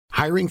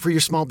Hiring for your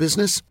small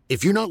business?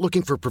 If you're not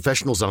looking for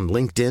professionals on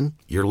LinkedIn,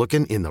 you're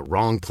looking in the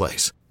wrong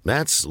place.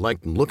 That's like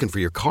looking for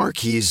your car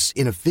keys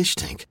in a fish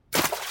tank.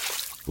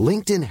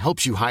 LinkedIn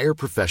helps you hire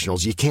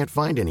professionals you can't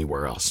find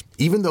anywhere else,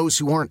 even those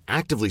who aren't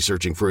actively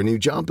searching for a new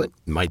job but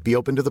might be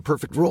open to the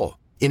perfect role.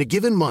 In a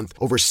given month,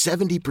 over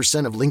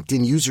 70% of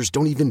LinkedIn users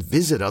don't even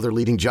visit other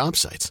leading job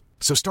sites.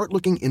 So start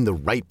looking in the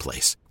right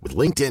place. With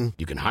LinkedIn,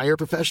 you can hire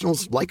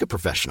professionals like a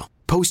professional.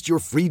 Post your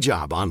free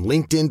job on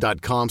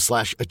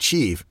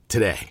linkedin.com/achieve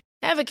today.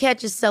 Ever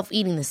catch yourself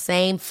eating the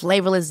same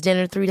flavorless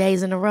dinner 3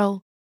 days in a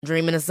row?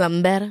 Dreaming of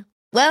something better?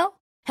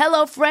 Well,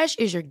 HelloFresh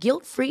is your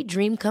guilt-free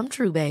dream come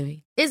true,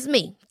 baby. It's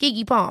me,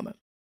 Keke Palmer.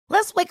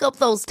 Let's wake up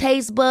those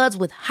taste buds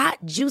with hot,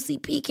 juicy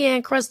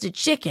pecan-crusted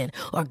chicken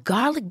or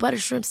garlic butter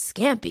shrimp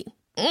scampi.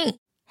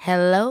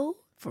 Hello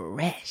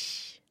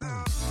Fresh.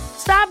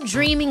 Stop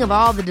dreaming of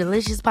all the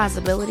delicious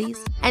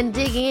possibilities and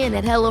dig in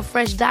at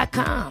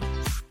HelloFresh.com.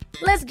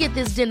 Let's get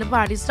this dinner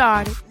party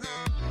started.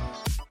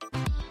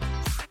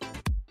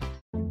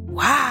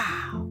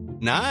 Wow.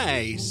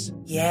 Nice.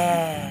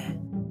 Yeah.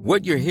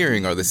 What you're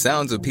hearing are the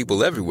sounds of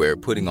people everywhere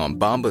putting on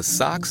Bombas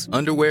socks,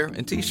 underwear,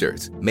 and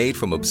T-shirts made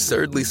from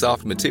absurdly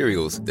soft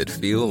materials that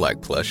feel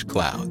like plush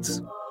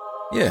clouds.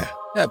 Yeah,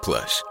 that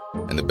plush.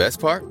 And the best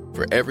part?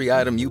 For every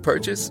item you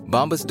purchase,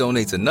 Bombas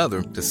donates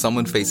another to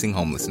someone facing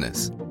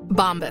homelessness.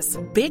 Bombas.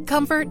 Big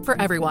comfort for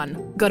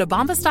everyone. Go to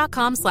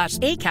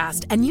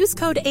bombas.com/ACAST and use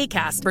code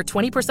ACAST for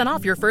 20%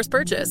 off your first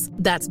purchase.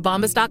 That's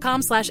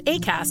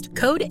bombas.com/ACAST.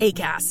 Code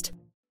ACAST.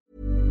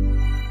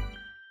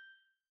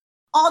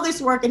 All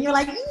this work and you're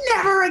like,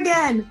 never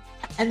again.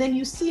 And then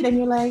you see it and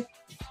you're like,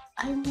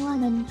 I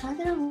want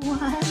another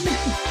one.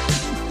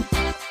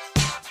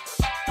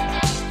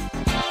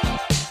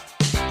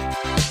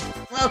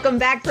 Welcome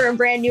back for a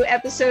brand new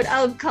episode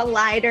of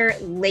Collider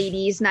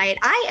Ladies Night.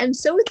 I am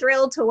so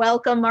thrilled to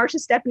welcome Marsha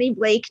Stephanie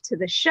Blake to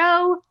the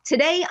show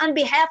today on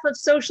behalf of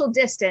Social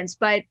Distance.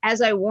 But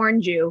as I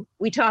warned you,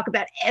 we talk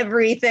about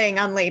everything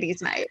on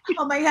Ladies Night.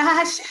 Oh my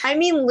gosh. I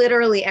mean,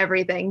 literally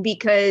everything,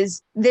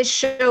 because this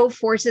show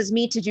forces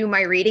me to do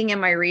my reading and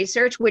my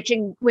research, which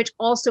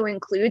also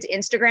includes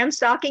Instagram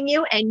stalking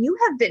you. And you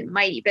have been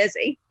mighty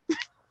busy.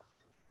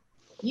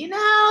 You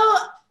know,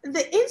 the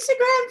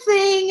Instagram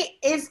thing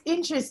is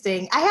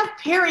interesting. I have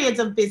periods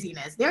of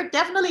busyness. There are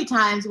definitely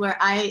times where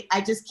I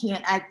just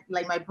can't,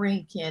 like my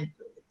brain can't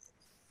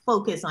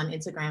focus on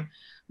Instagram.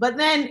 But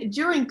then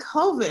during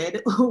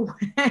COVID,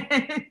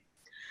 when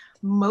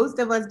most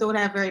of us don't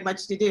have very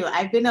much to do,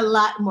 I've been a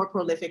lot more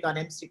prolific on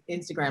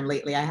Instagram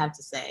lately, I have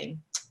to say.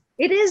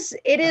 It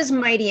is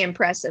mighty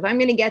impressive. I'm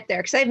going to get there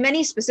because I have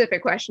many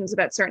specific questions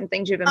about certain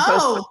things you've been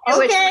posting.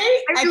 Oh,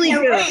 okay. I really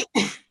do. Wait.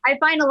 I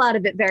find a lot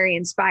of it very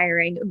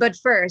inspiring. But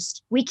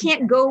first, we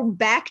can't go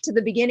back to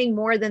the beginning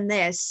more than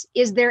this.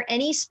 Is there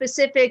any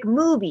specific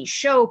movie,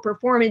 show,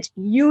 performance,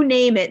 you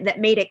name it, that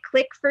made it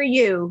click for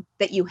you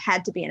that you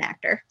had to be an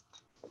actor?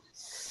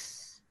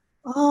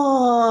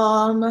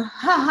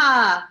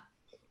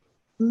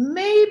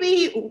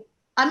 Maybe.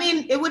 I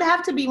mean, it would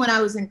have to be when I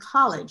was in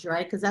college,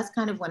 right? Because that's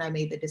kind of when I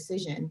made the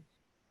decision.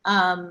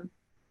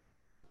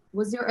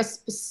 Was there a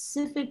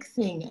specific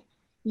thing?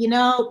 You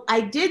know,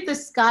 I did the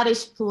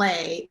Scottish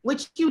play,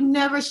 which you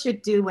never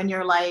should do when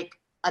you're like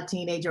a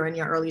teenager in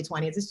your early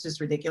 20s. It's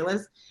just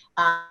ridiculous.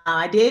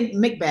 I did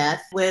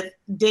Macbeth with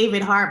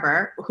David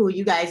Harbour, who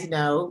you guys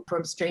know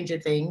from Stranger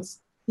Things.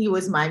 He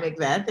was my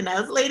Macbeth, and I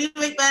was Lady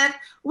Macbeth,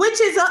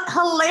 which is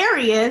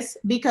hilarious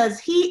because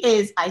he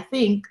is, I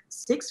think,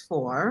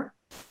 6'4",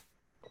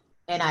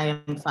 and I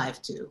am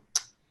 5'2".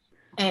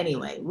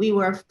 Anyway, we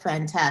were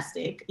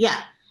fantastic.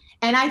 Yeah.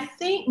 And I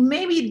think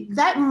maybe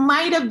that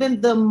might have been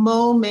the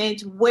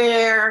moment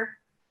where,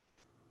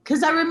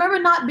 because I remember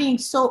not being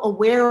so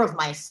aware of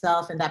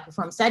myself in that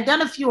performance. I'd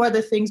done a few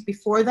other things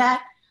before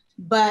that,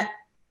 but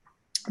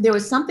there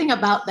was something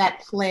about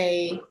that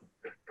play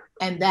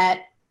and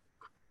that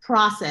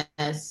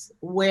process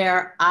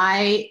where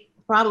I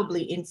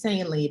probably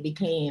insanely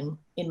became,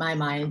 in my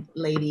mind,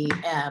 Lady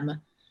M.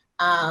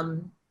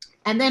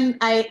 And then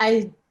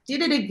I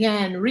did it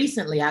again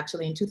recently,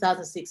 actually, in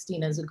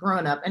 2016 as a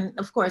grown-up. And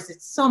of course,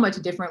 it's so much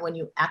different when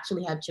you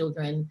actually have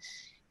children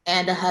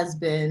and a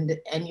husband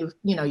and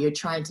you're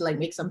trying to like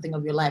make something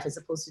of your life as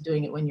opposed to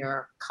doing it when you're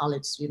a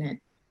college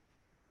student.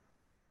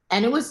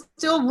 And it was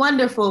still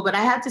wonderful, but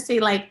I have to say,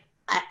 like,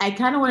 I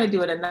kind of want to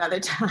do it another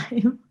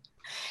time.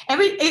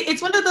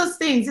 It's one of those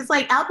things. It's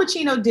like Al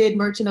Pacino did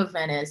Merchant of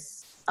Venice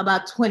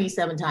about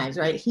 27 times,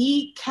 right?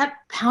 He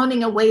kept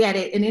pounding away at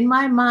it. And in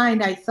my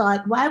mind, I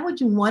thought, why would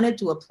you want to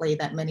do a play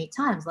that many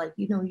times? Like,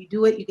 you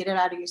do it, you get it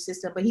out of your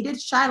system. But he did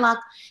Shylock,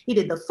 he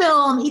did the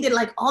film, he did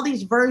like all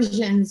these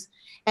versions.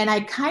 And I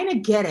kind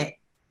of get it.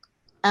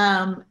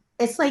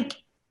 It's like,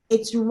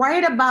 it's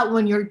right about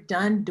when you're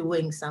done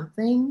doing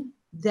something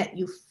that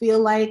you feel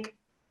like,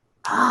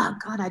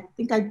 God, I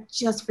think I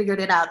just figured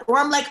it out. Or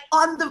I'm like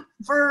on the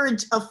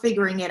verge of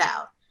figuring it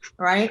out,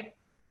 right?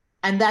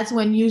 And that's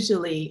when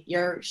usually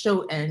your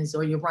show ends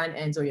or your run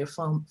ends or your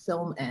film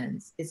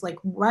ends. It's like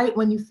right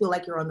when you feel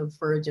like you're on the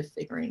verge of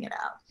figuring it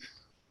out.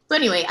 So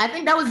anyway, I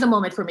think that was the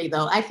moment for me,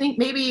 though. I think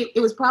maybe it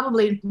was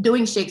probably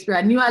doing Shakespeare.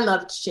 I knew I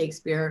loved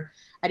Shakespeare.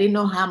 I didn't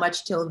know how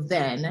much till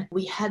then.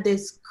 We had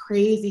this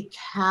crazy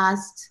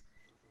cast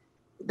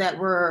that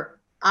were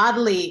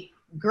oddly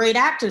great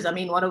actors. I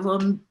mean, one of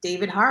them,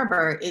 David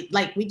Harbour.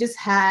 We just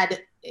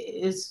had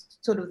is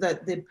sort of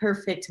the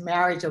perfect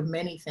marriage of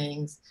many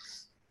things,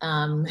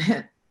 in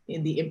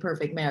the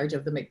imperfect marriage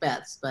of the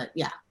Macbeths. But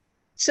yeah.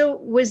 So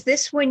was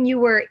this when you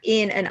were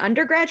in an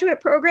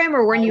undergraduate program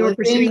or when you were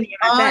pursuing the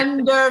MFA?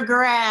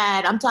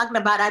 Undergrad. I'm talking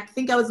about, I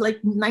think I was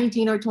like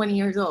 19 or 20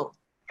 years old.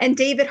 And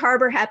David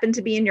Harbour happened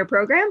to be in your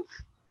program?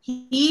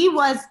 He's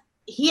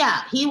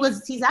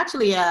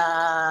actually,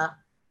 I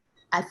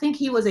think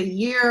he was a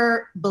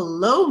year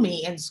below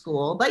me in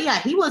school, but yeah,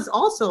 he was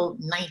also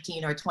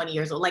 19 or 20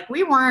 years old. Like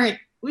we weren't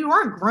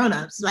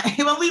grown-ups, like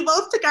when we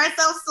both took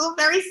ourselves so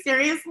very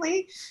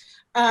seriously.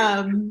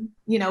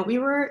 We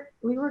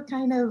were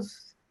kind of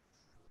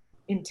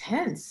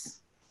intense.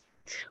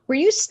 Were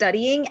you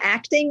studying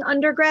acting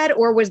undergrad,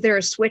 or was there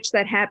a switch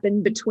that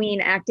happened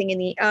between acting in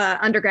the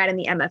undergrad and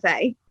the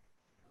MFA?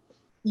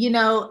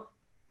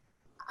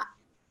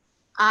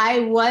 I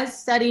was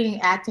studying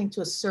acting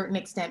to a certain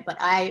extent, but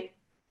I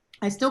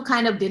still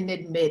kind of didn't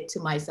admit to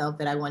myself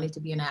that I wanted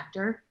to be an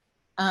actor.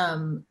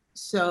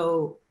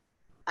 So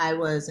I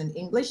was an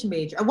English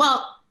major.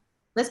 Well,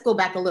 let's go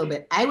back a little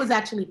bit. I was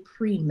actually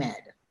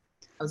pre-med.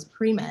 I was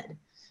pre-med.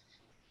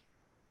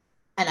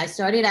 And I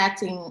started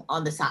acting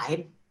on the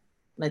side,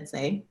 let's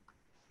say.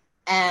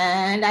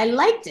 And I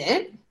liked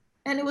it.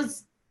 And it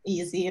was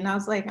easy. And I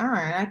was like, all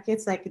right, I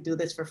guess I could do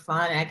this for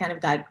fun. And I kind of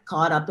got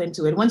caught up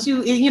into it. Once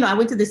I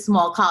went to this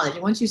small college.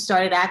 And once you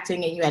started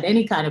acting and you had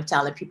any kind of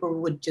talent, people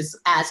would just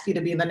ask you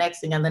to be in the next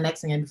thing and the next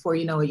thing. And before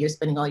you know it, you're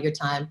spending all your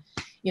time,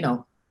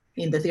 in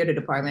the theater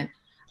department,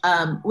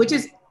 which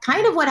is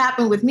kind of what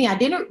happened with me. I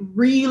didn't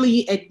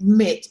really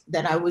admit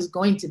that I was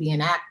going to be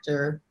an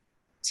actor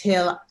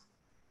till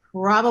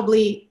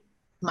probably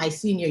my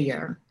senior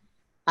year.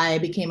 I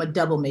became a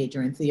double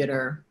major in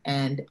theater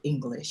and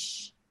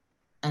English.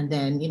 And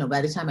then,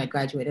 by the time I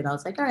graduated, I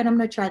was like, all right, I'm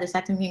going to try this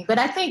acting thing. But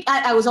I think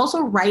I was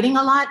also writing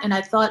a lot, and I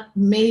thought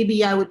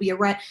maybe I would be a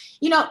writer.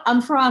 I'm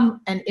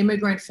from an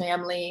immigrant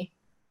family,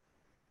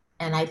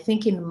 and I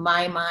think in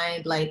my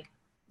mind, like,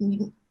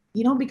 you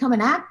don't become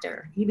an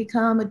actor. You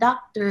become a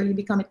doctor, you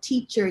become a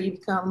teacher, you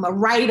become a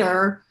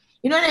writer.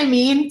 You know what I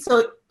mean?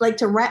 So like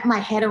to wrap my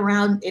head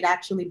around it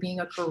actually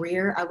being a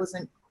career, I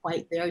wasn't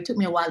quite there. It took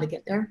me a while to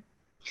get there.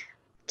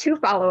 Two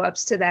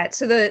follow-ups to that.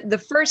 So the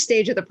first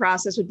stage of the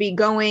process would be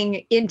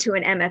going into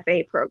an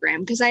MFA program,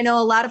 because I know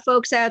a lot of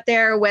folks out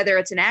there, whether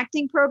it's an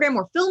acting program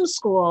or film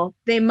school,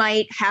 they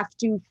might have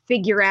to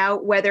figure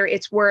out whether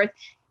it's worth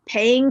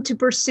paying to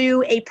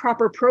pursue a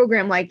proper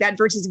program like that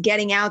versus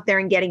getting out there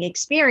and getting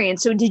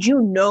experience. So did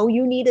you know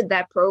you needed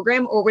that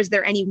program, or was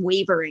there any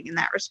wavering in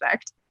that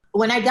respect?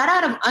 When I got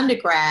out of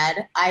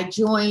undergrad, I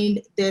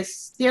joined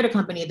this theater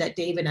company that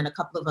David and a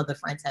couple of other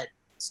friends had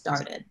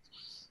started.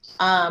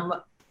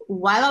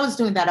 While I was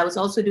doing that, I was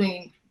also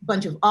doing a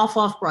bunch of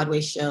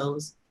off-Broadway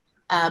shows.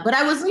 But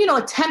I was,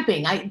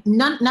 temping.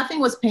 Nothing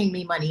was paying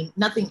me money.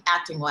 Nothing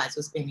acting-wise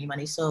was paying me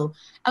money. So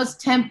I was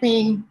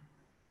temping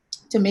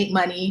to make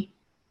money,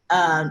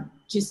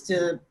 just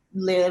to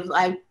live.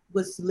 I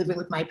was living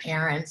with my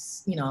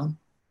parents,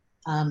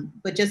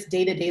 but just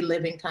day-to-day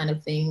living kind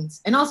of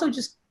things. And also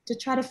just to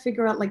try to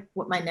figure out like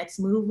what my next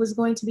move was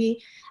going to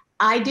be.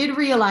 I did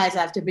realize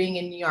after being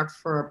in New York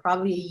for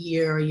probably a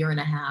year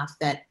and a half,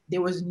 that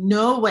there was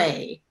no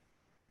way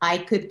I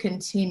could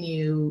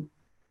continue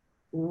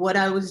what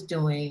I was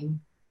doing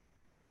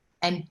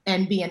and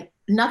be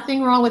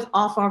nothing wrong with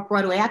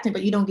off-Broadway acting,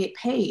 but you don't get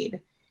paid.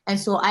 And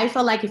so I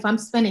felt like if I'm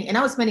spending, and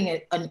I was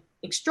spending an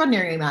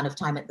extraordinary amount of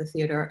time at the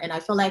theater, and I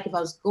felt like if I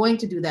was going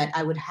to do that,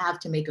 I would have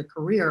to make a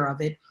career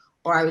of it,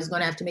 or I was going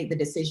to have to make the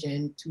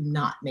decision to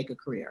not make a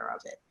career of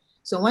it.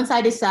 So once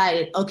I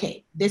decided,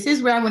 okay, this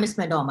is where I'm going to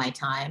spend all my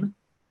time,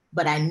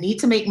 but I need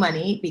to make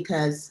money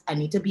because I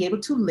need to be able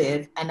to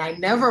live. And I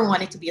never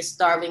wanted to be a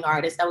starving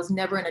artist. That was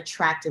never an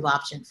attractive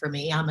option for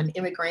me. I'm an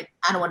immigrant.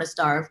 I don't want to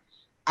starve.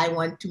 I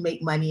want to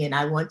make money and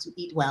I want to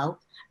eat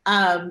well.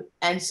 And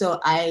so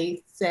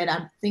I said,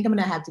 I think I'm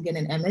going to have to get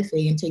an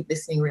MFA and take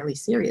this thing really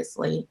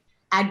seriously.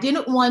 I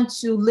didn't want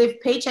to live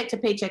paycheck to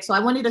paycheck. So I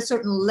wanted a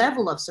certain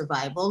level of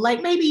survival,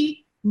 like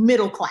maybe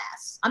middle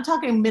class. I'm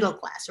talking middle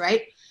class,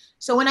 right?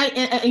 So when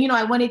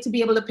I wanted to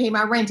be able to pay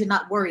my rent and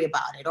not worry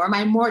about it, or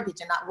my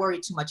mortgage and not worry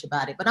too much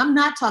about it. But I'm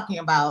not talking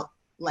about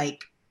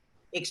like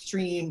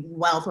extreme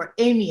wealth or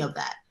any of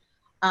that.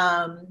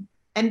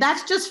 And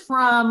that's just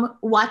from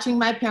watching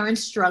my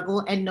parents struggle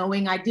and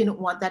knowing I didn't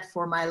want that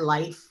for my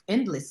life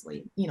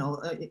endlessly,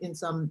 in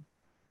some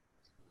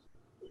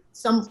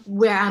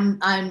where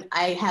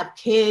I have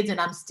kids and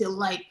I'm still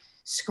like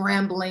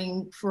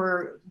scrambling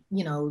for,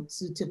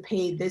 to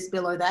pay this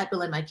bill or that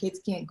bill, and my kids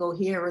can't go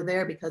here or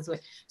there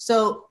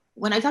so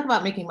when I talk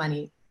about making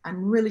money,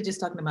 I'm really just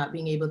talking about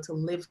being able to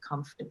live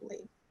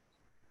comfortably.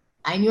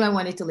 I knew I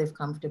wanted to live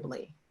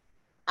comfortably.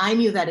 I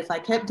knew that if I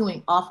kept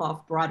doing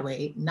off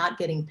Broadway, not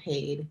getting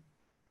paid,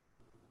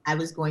 I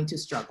was going to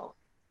struggle.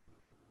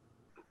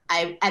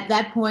 At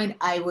that point,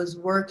 I was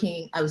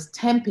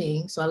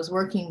temping. So I was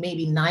working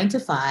maybe 9 to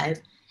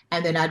 5.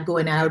 And then I'd go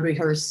and I would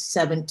rehearse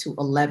 7 to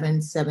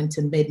 11, 7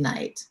 to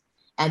midnight.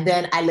 And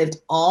then I lived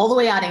all the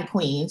way out in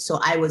Queens. So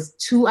I was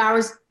 2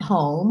 hours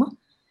home,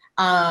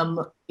 an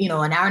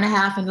hour and a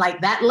half. And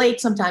like that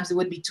late, sometimes it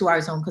would be 2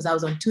 hours home because I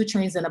was on 2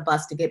 trains and a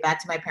bus to get back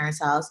to my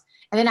parents' house.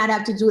 And then I'd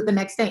have to do it the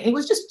next day. It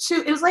was just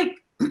it was like,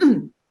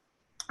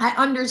 I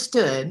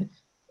understood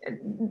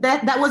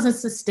that wasn't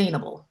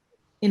sustainable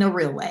in a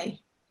real way.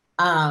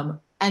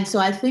 And so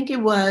I think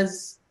it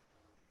was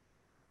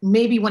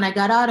maybe when I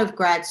got out of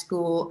grad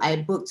school, I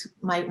booked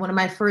one of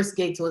my first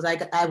gigs was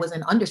I was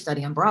an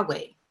understudy on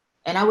Broadway,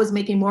 and I was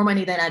making more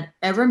money than I'd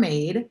ever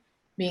made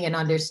being an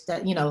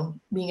understudy,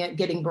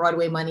 getting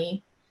Broadway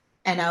money.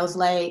 And I was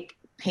like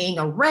paying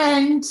a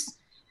rent,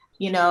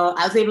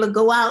 I was able to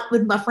go out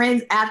with my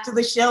friends after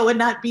the show and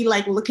not be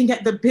like looking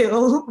at the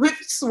bill with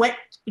sweat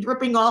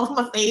dripping off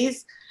my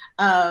face.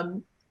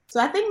 So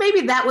I think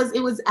maybe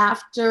it was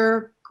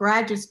after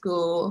graduate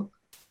school.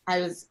 I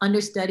was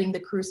understudying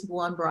The Crucible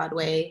on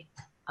Broadway.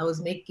 I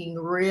was making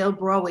real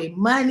Broadway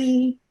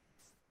money.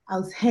 I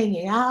was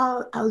hanging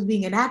out. I was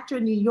being an actor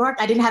in New York.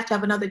 I didn't have to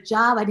have another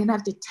job. I didn't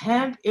have to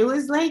temp. It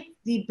was like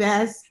the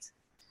best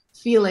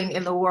feeling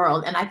in the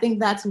world. And I think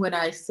that's when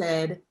I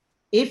said,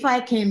 if I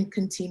can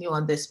continue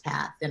on this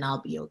path, then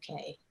I'll be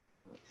okay.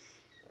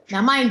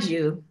 Now, mind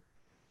you,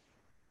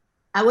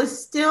 I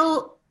was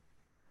still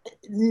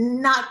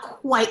not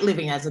quite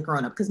living as a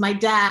grown-up because my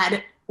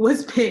dad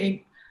was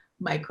paying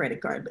my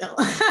credit card bill.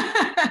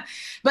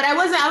 But I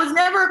was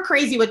never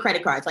crazy with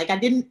credit cards. Like I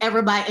didn't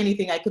ever buy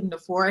anything I couldn't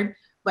afford.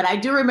 But I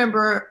do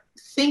remember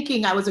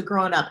thinking I was a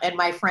grown-up and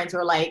my friends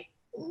were like,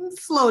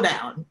 slow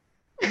down.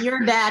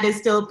 Your dad is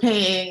still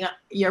paying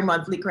your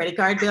monthly credit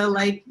card bill.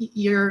 Like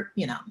you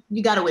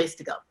got a ways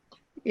to go.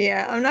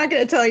 Yeah, I'm not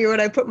going to tell you what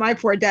I put my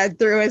poor dad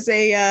through as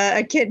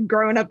a kid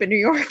growing up in New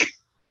York.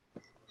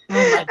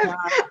 Oh my God.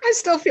 I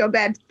still feel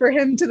bad for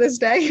him to this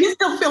day. You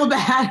still feel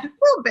bad? A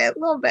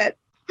little bit.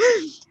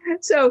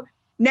 So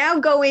now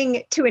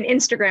going to an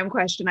Instagram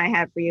question I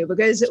have for you,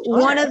 because sure.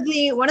 one of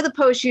the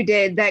posts you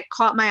did that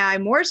caught my eye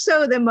more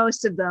so than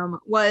most of them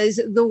was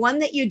the one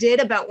that you did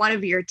about one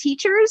of your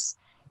teachers.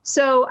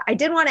 So I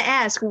did want to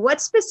ask,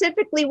 what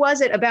specifically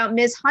was it about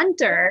Ms.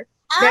 Hunter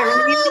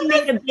that really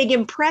made a big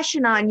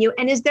impression on you?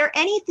 And is there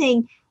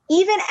anything,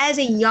 even as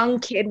a young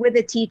kid with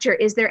a teacher,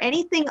 is there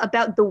anything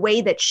about the way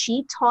that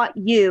she taught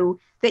you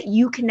that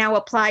you can now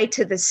apply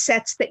to the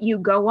sets that you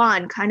go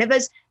on, kind of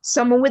as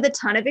someone with a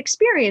ton of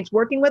experience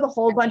working with a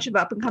whole bunch of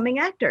up and coming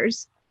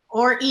actors?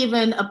 Or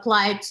even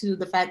apply to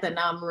the fact that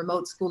now I'm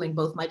remote schooling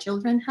both my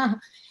children.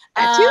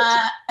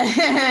 Trust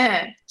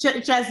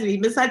me,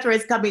 Miss Hunter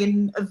is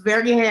coming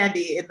very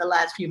handy in the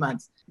last few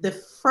months. The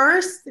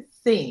first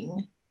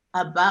thing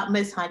about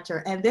Miss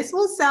Hunter, and this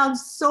will sound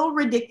so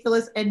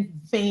ridiculous and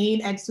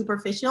vain and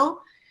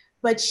superficial,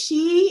 but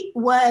she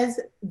was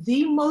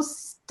the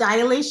most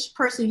stylish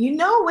person. You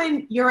know,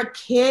 when you're a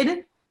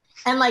kid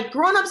and like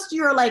grown-ups,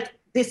 you're like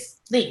this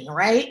thing,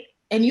 right?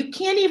 And you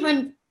can't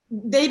even,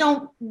 they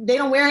don't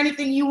wear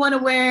anything you want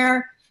to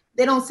wear.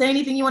 They don't say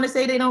anything you want to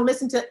say. They don't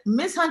listen to.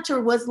 Miss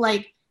Hunter was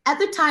like, at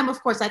the time,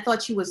 of course, I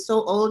thought she was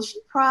so old. She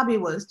probably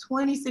was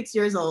 26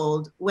 years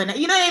old when,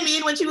 you know what I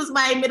mean? When she was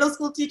my middle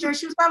school teacher,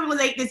 she was probably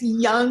like this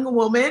young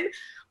woman,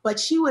 but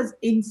she was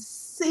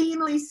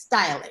insanely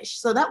stylish.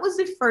 So that was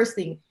the first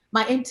thing.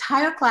 My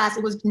entire class,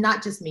 it was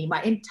not just me,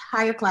 my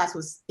entire class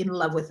was in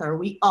love with her.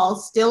 We all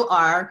still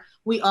are.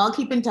 We all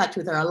keep in touch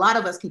with her. A lot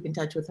of us keep in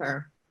touch with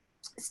her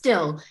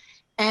still.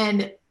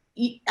 And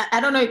I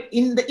don't know,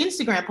 in the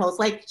Instagram post,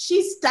 like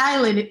she's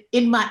styling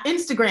in my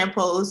Instagram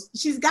post.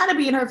 She's got to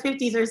be in her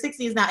 50s or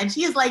 60s now. And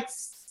she is like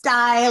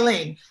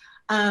styling.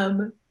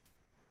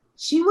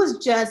 She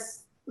was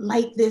just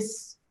like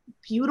this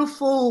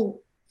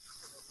beautiful,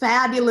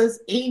 fabulous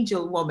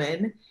angel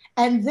woman.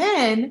 And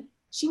then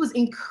she was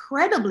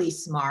incredibly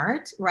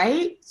smart,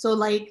 right? So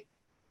like,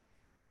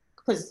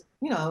 because,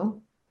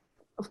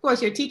 of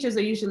course your teachers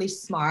are usually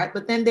smart,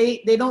 but then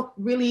they don't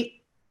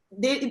really,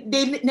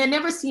 they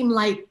never seem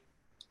like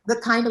the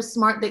kind of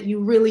smart that you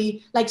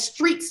really, like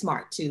street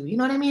smart too. You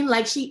know what I mean?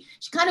 Like she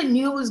kind of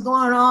knew what was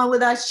going on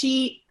with us.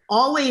 She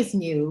always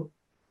knew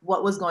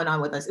what was going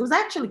on with us. It was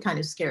actually kind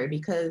of scary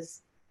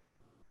because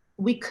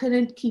we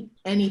couldn't keep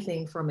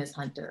anything from Miss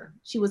Hunter.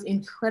 She was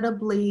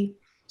incredibly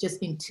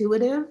just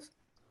intuitive.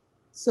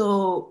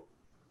 So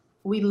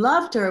we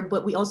loved her,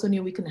 but we also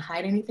knew we couldn't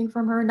hide anything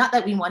from her. Not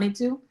that we wanted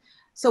to.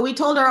 So we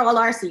told her all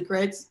our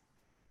secrets.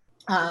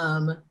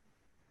 But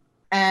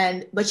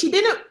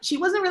she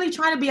wasn't really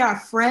trying to be our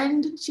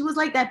friend. She was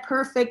like that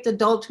perfect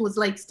adult who was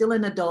like still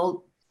an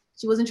adult.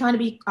 She wasn't trying to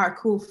be our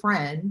cool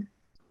friend,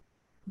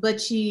 but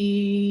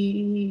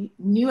she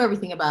knew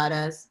everything about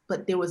us,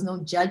 but there was no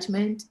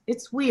judgment.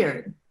 It's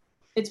weird.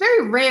 It's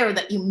very rare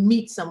that you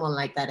meet someone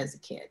like that as a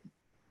kid.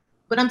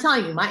 But I'm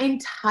telling you, my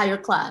entire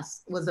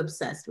class was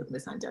obsessed with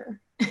Miss Hunter.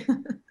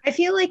 I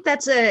feel like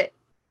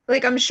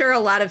I'm sure a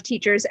lot of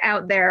teachers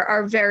out there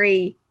are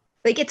very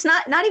Like it's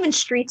not even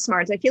street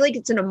smarts. I feel like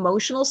it's an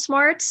emotional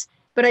smarts,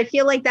 but I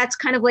feel like that's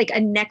kind of like a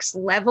next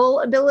level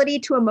ability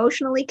to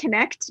emotionally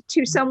connect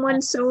to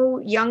someone so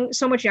young,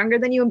 so much younger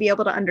than you and be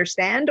able to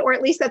understand, or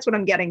at least that's what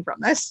I'm getting from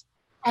this.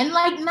 And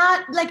like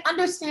not like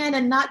understand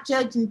and not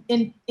judge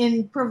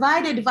and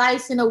provide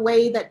advice in a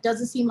way that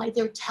doesn't seem like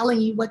they're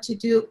telling you what to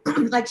do.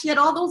 Like she had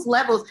all those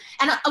levels.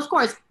 And of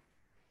course,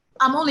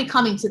 I'm only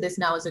coming to this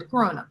now as a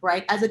grown-up,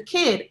 right? As a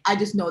kid, I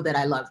just know that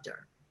I loved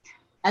her.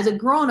 As a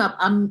grown-up,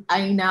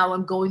 I now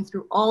am going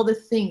through all the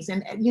things.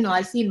 And you know,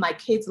 I see in my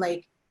kids,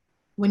 like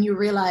when you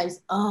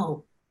realize,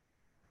 oh,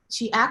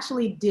 she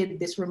actually did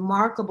this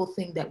remarkable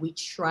thing that we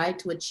try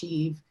to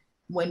achieve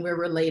when we're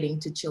relating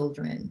to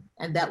children,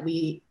 and that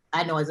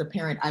I know as a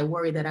parent, I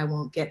worry that I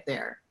won't get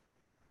there.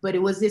 But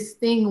it was this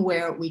thing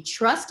where we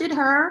trusted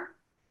her.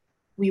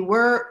 We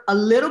were a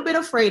little bit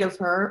afraid of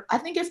her. I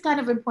think it's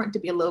kind of important to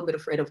be a little bit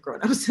afraid of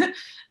grown-ups,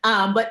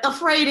 but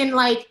afraid in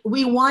like,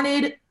 we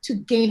wanted to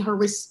gain her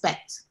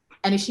respect.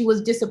 And if she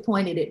was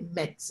disappointed, it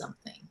meant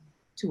something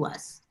to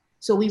us.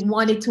 So we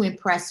wanted to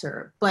impress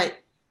her. But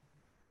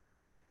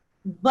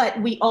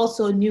we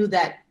also knew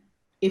that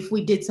if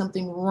we did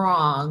something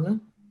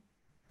wrong,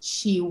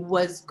 she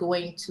was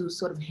going to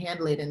sort of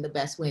handle it in the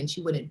best way, and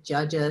she wouldn't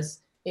judge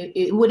us.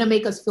 It wouldn't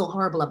make us feel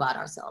horrible about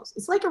ourselves.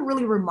 It's like a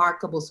really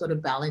remarkable sort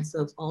of balance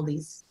of all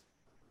these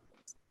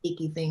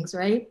icky things,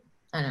 right?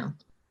 I know.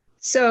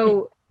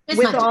 So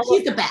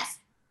she's the best.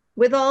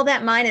 With all that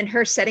in mind and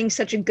her setting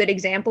such a good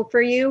example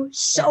for you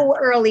so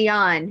early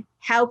on,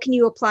 how can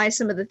you apply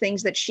some of the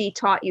things that she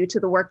taught you to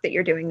the work that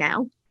you're doing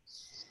now?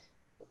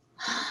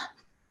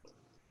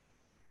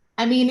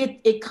 I mean,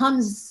 it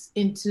comes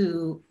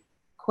into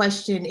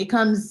question. It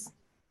comes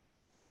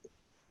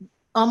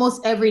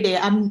almost every day.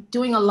 I'm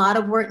doing a lot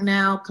of work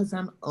now because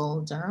I'm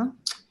older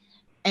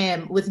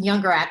and with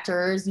younger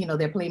actors, you know,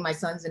 they're playing my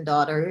sons and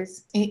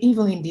daughters, and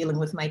even in dealing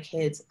with my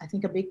kids. I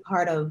think a big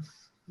part of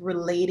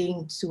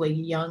relating to a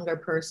younger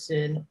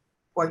person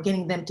or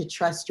getting them to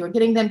trust you or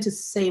getting them to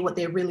say what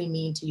they really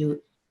mean to you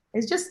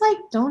is just like,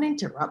 don't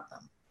interrupt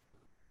them.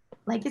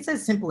 Like, it's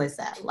as simple as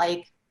that.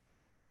 Like,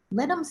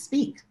 let them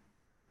speak,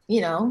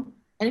 you know?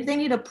 And if they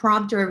need a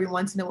prompter every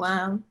once in a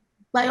while,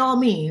 by all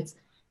means,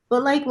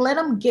 but like, let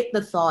them get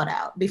the thought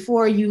out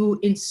before you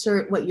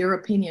insert what your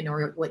opinion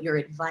or what your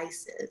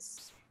advice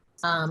is.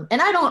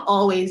 And I don't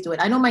always do it.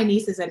 I know my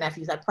nieces and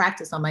nephews, I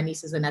practice on my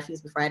nieces and nephews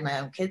before I had my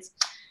own kids,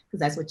 because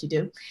that's what you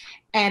do.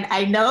 And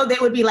I know they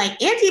would be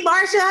like, Auntie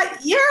Marsha,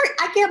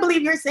 I can't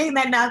believe you're saying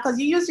that now, because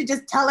you used to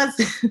just tell us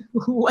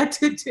what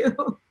to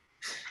do.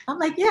 I'm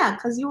like, yeah,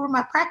 because you were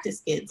my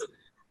practice kids.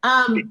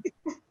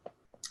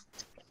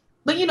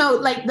 But you know,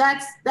 like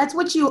that's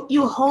what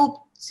you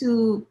hope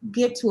to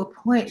get to a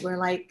point where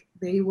like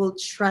they will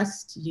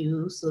trust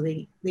you, so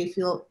they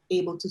feel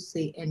able to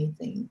say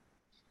anything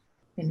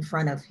in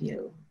front of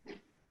you.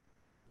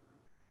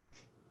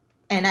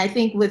 And I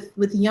think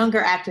with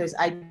younger actors,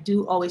 I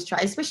do always try,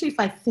 especially if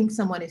I think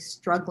someone is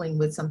struggling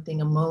with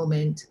something, a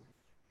moment.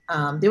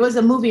 There was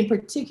a movie in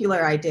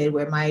particular I did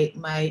where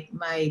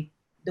the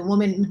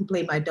woman who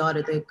played my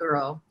daughter, the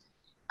girl,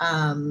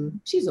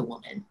 she's a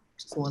woman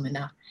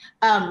now,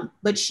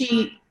 but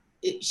she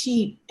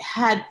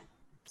had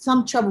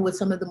some trouble with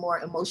some of the more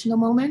emotional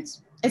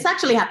moments. It's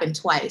actually happened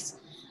twice,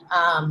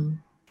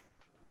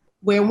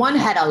 where one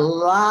had a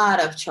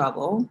lot of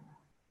trouble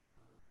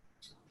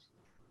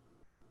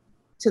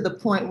to the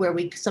point where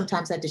we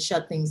sometimes had to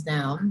shut things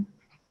down.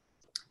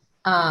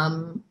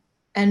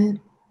 And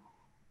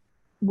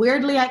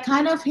weirdly, I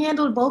kind of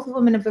handled both of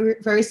them in a very,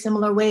 very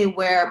similar way,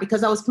 where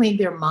because I was playing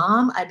their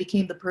mom, I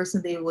became the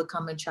person they would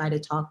come and try to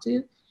talk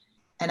to.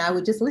 And I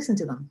would just listen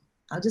to them.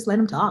 I'll just let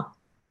them talk.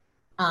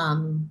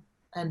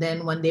 And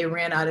then when they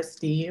ran out of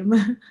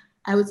steam,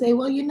 I would say,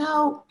 well,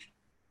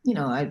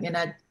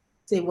 I'd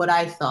say what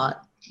I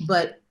thought,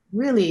 but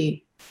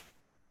really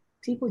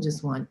people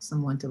just want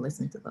someone to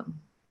listen to them.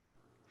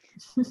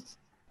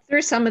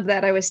 Through some of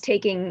that, I was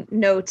taking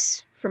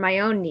notes for my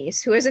own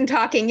niece, who isn't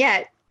talking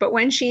yet, but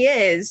when she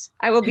is,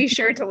 I will be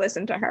sure to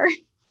listen to her.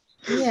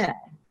 Yeah.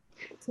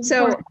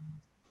 So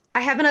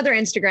I have another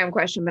Instagram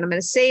question, but I'm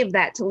going to save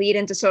that to lead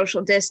into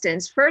social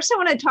distance. First, I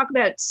want to talk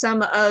about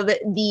some of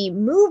the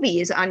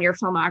movies on your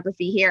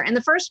filmography here. And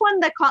the first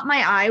one that caught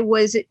my eye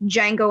was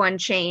Django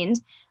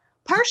Unchained,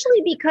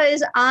 partially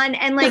because I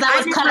was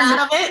cut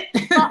out of it.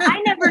 Well,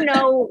 I never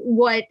know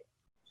what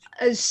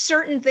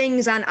certain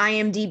things on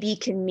IMDb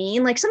can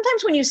mean. Like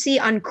sometimes when you see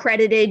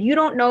uncredited, you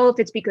don't know if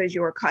it's because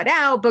you were cut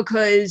out,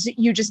 because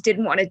you just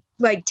didn't want to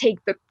like take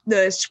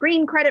the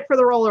screen credit for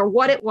the role, or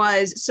what it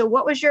was. So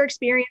what was your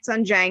experience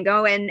on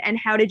Django, and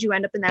how did you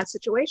end up in that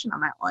situation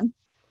on that one?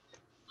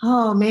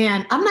 Oh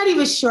man, I'm not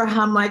even sure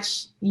how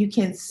much you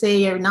can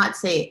say or not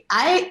say.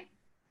 I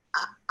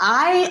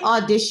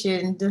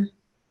auditioned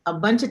a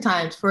bunch of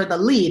times for the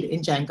lead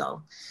in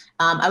Django.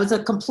 I was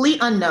a complete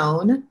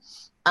unknown.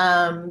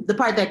 The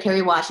part that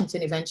Kerry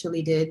Washington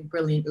eventually did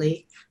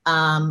brilliantly.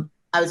 I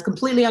was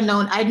completely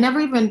unknown. I'd never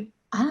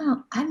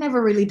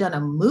really done a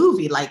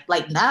movie,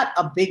 like not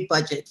a big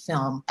budget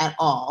film at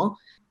all.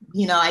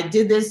 I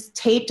did this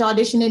taped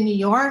audition in New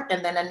York,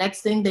 and then the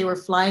next thing they were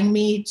flying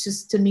me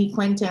just to meet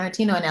Quentin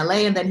Tarantino in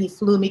LA, and then he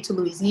flew me to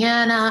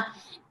Louisiana,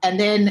 and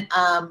then,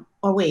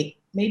 or wait,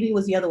 maybe it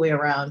was the other way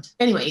around.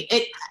 Anyway,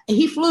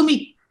 he flew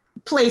me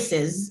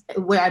places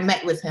where I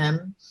met with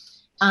him,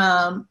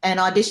 and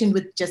auditioned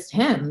with just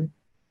him,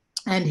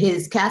 and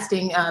his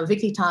casting,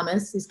 Vicky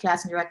Thomas, his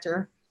casting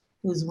director,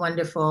 who's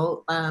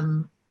wonderful.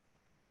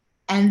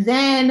 And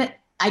then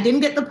I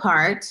didn't get the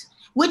part,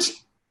 which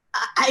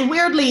I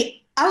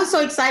was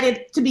so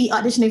excited to be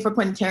auditioning for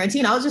Quentin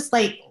Tarantino. I was just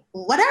like,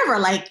 whatever,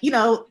 like,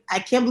 I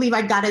can't believe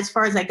I got as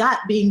far as I got,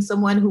 being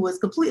someone who was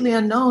completely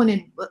unknown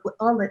and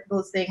all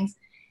those things.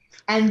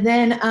 And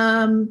then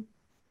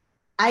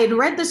I had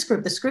read the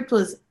script. The script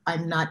was,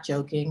 I'm not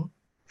joking,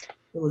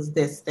 it was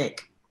this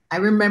thick. I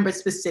remember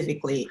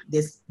specifically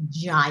this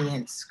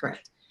giant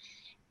script.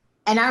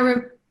 And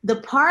the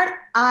part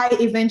I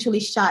eventually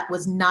shot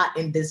was not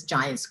in this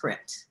giant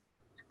script.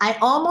 I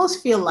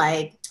almost feel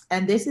like,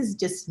 and this is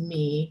just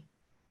me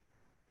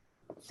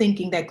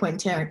thinking that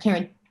Quentin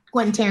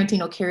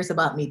Tarantino cares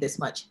about me this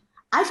much.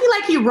 I feel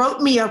like he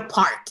wrote me a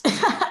part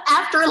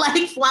after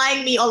like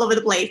flying me all over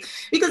the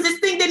place, because this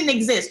thing didn't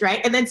exist,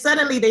 right? And then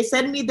suddenly they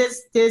send me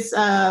this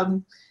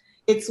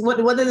it's one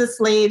of the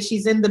slaves.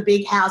 She's in the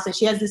big house and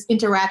she has this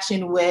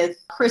interaction with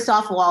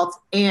Christoph Waltz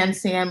and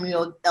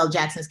Samuel L.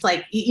 Jackson. It's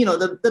like,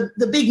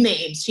 the big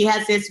names. She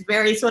has this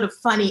very sort of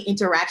funny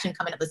interaction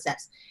coming up the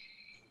steps.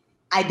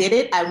 I did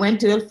it. I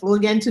flew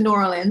again to New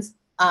Orleans,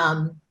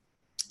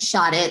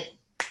 shot it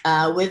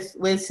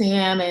with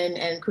Sam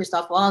and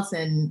Christoph Waltz,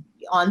 and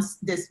on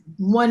this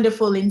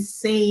wonderful,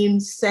 insane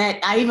set.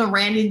 I even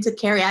ran into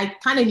Carrie. I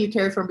kind of knew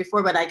Carrie from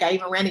before, but I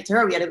even ran into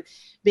her. We had a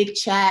big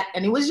chat,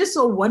 and it was just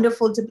so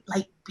wonderful to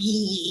like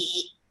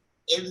be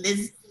in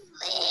this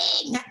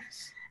thing.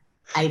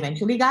 I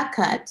eventually got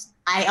cut.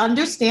 I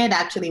understand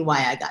actually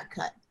why I got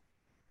cut,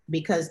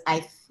 because I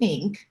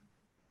think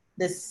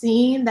the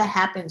scene that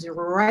happens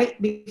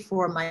right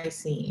before my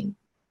scene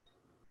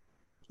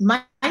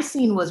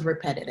was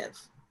repetitive.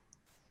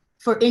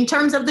 In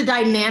terms of the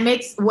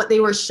dynamics, what they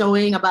were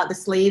showing about the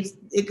slaves,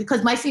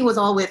 because my scene was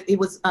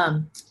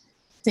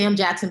Sam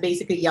Jackson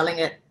basically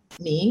yelling at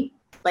me,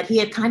 but he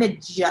had kind of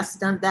just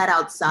done that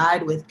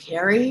outside with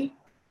Carrie.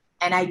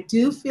 And I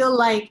do feel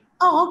like,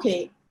 oh,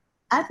 okay,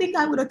 I think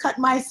I would have cut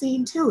my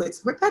scene too.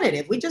 It's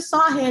repetitive. We just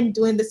saw him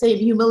doing the same,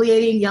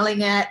 humiliating,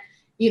 yelling at,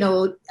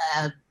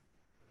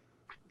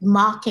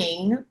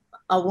 mocking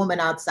a woman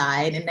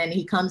outside. And then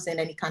he comes in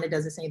and he kind of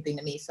does the same thing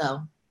to me.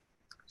 So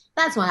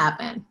that's what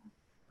happened.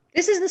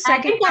 This is the second.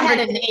 I think I had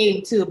a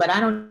name too, but I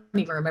don't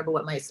even remember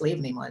what my slave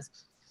name was.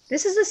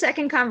 This is the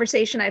second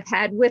conversation I've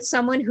had with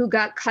someone who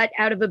got cut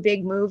out of a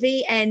big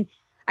movie. And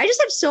I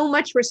just have so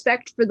much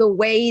respect for the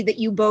way that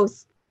you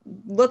both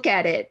look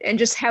at it and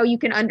just how you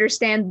can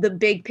understand the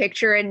big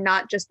picture and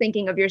not just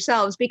thinking of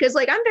yourselves, because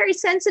like, I'm very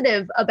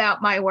sensitive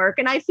about my work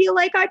and I feel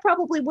like I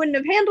probably wouldn't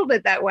have handled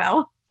it that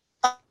well.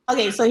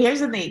 Okay, so here's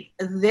the thing.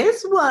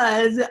 This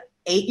was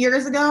 8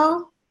 years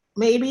ago,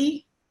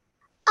 maybe.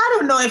 I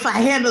don't know if I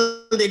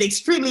handled it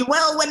extremely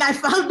well when I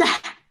found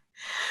out.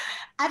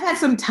 I've had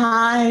some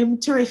time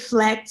to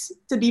reflect,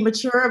 to be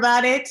mature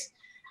about it.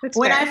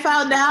 When I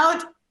found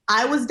out,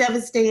 I was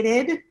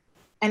devastated.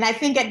 And I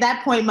think at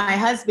that point, my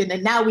husband,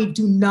 and now we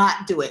do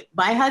not do it.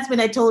 My husband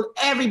had told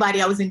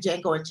everybody I was in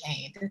Django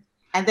Unchained.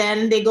 And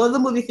then they go to the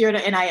movie theater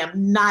and I am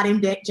not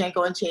in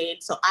Django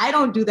Unchained. So I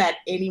don't do that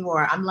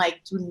anymore. I'm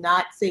like, do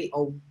not say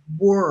a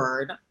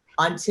word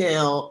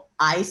until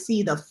I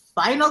see the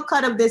final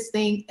cut of this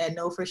thing and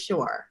know for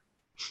sure.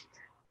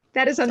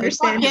 That is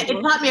understandable.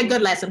 It taught me a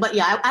good lesson. But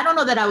yeah, I don't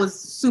know that I was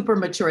super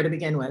mature to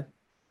begin with.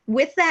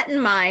 With that in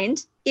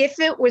mind, if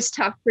it was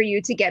tough for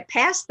you to get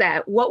past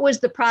that, what was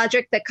the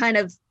project that kind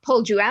of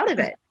pulled you out of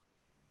it?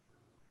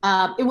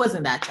 It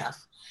wasn't that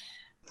tough.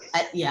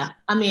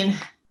 I mean,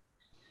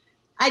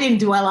 I didn't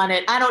dwell on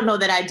it. I don't know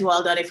that I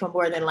dwelled on it for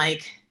more than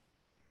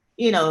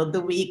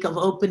the week of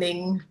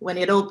opening, when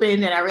it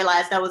opened and I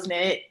realized that wasn't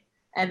it.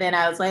 And then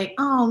I was like,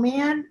 oh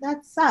man,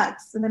 that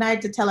sucks. And then I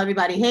had to tell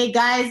everybody, hey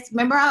guys,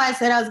 remember how I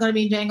said I was going to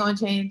be in Django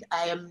Unchained?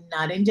 I am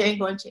not in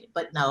Django Unchained.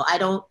 But no,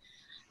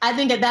 I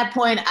think at that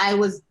point I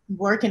was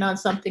working on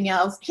something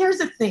else. Here's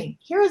the thing.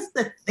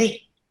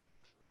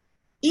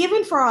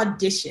 Even for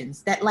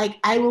auditions that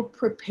I will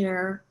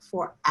prepare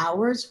for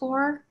hours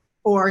for,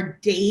 or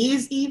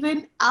days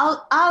even,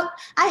 I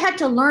had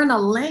to learn a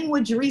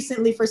language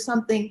recently for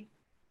something.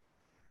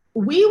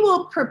 We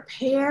will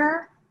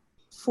prepare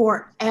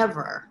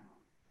forever.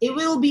 It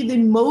will be the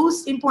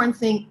most important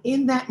thing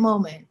in that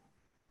moment.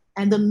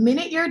 And the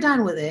minute you're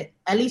done with it,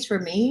 at least for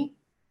me,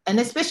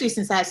 and especially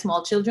since I have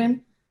small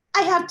children,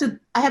 I have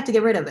to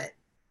get rid of it.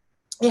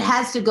 It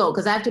has to go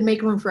because I have to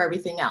make room for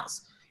everything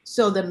else.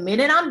 So the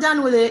minute I'm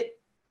done with it,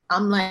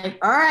 I'm like,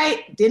 all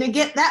right, didn't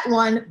get that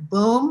one.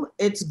 Boom,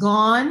 it's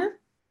gone.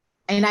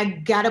 And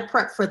I got to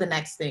prep for the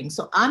next thing.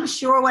 So I'm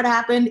sure what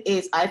happened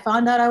is I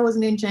found out I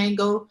wasn't in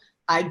Django.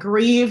 I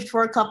grieved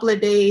for a couple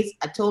of days.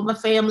 I told my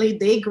family,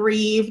 they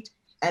grieved.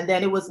 And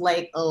then it was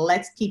like,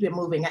 let's keep it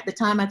moving. At the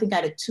time, I think I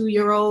had a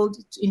 2-year-old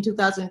in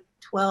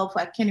 2012.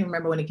 I can't even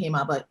remember when it came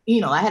out, but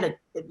I had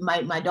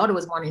my daughter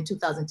was born in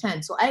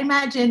 2010. So I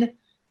imagine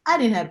I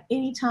didn't have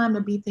any time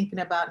to be thinking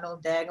about no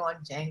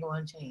daggone Django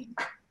Unchained.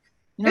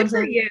 Good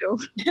for you.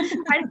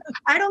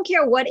 I don't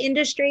care what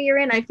industry you're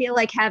in. I feel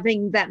like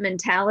having that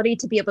mentality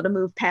to be able to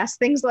move past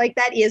things like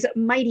that is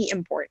mighty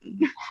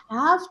important. You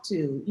have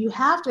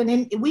to. And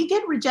then we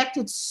get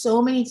rejected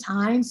so many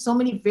times, so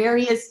many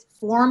various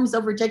forms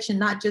of rejection,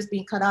 not just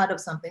being cut out of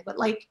something, but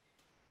like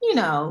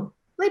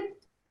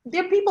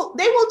there are people,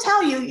 they will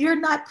tell you you're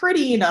not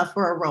pretty enough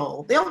for a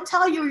role. They'll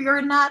tell you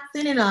you're not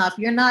thin enough,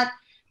 you're not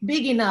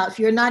big enough,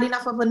 you're not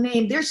enough of a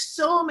name. There's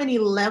so many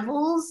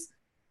levels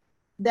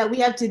that we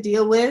have to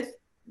deal with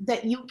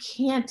that you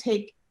can't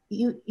take,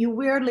 you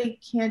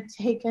weirdly can't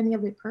take any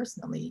of it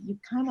personally. You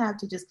kind of have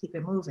to just keep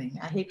it moving.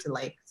 I hate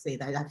to say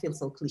that. I feel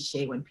so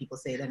cliche when people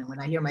say that and when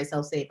I hear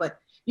myself say it, but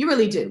you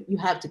really do. You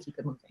have to keep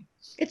it moving.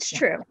 It's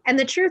true. And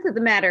the truth of the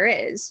matter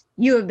is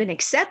you have been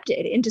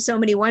accepted into so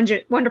many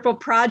wonderful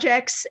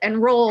projects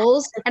and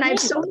roles. And I have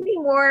so many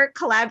more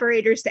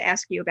collaborators to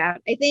ask you about.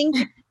 I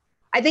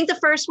think the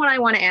first one I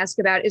want to ask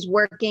about is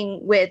working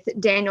with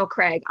Daniel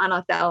Craig on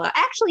Othello.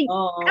 Actually,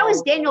 that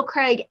was Daniel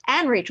Craig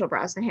and Rachel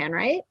Brosnahan,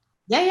 right?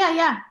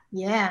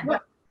 Yeah.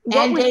 What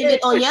and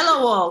David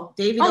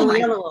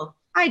Oyelowo.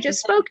 I just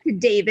spoke to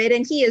David,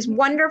 and he is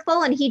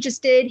wonderful, and he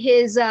just did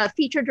his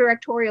feature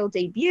directorial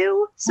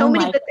debut. So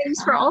many good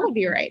things for all of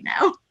you right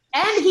now.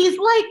 And he's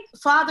like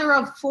father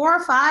of 4 or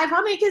 5.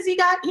 How many kids he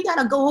got? He got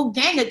a whole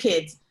gang of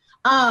kids.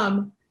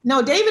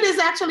 No, David is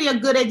actually a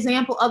good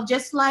example of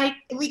just like,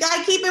 we got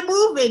to keep it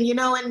moving,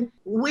 and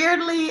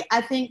weirdly,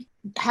 I think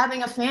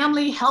having a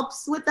family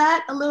helps with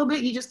that a little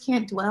bit. You just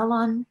can't dwell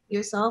on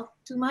yourself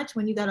too much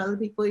when you got other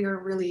people you're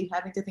really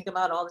having to think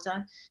about all the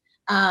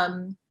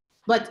time.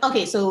 But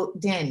okay, so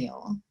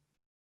Daniel,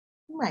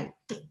 right.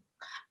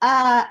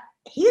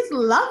 He's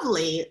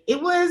lovely.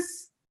 It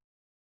was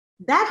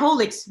that whole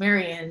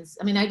experience.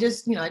 I mean, I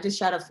just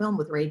shot a film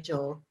with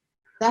Rachel.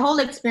 That whole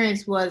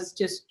experience was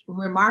just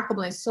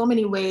remarkable in so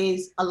many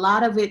ways. A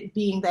lot of it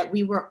being that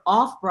we were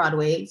off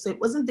Broadway. So it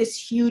wasn't this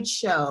huge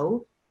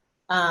show.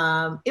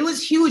 It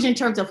was huge in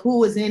terms of who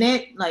was in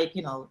it. Like,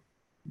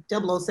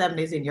 007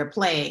 is in your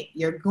play.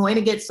 You're going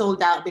to get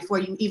sold out before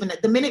you even,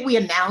 the minute we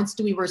announced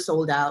we were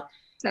sold out.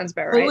 Sounds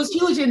about right. It was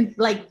huge in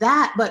like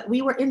that, but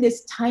we were in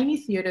this tiny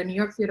theater, New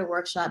York Theater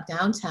Workshop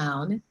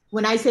downtown.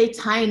 When I say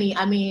tiny,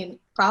 I mean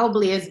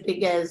probably as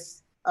big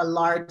as a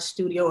large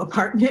studio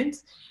apartment.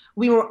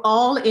 We were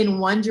all in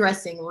one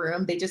dressing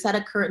room. They just had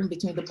a curtain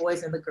between the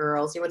boys and the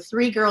girls. There were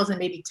 3 girls and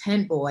maybe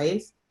 10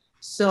 boys.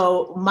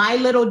 So my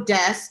little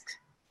desk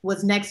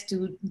was next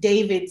to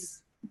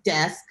David's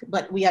desk,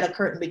 but we had a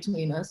curtain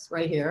between us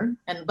right here.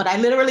 But I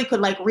literally could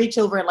like reach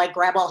over and like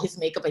grab all his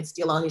makeup and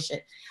steal all his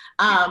shit.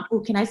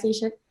 Can I say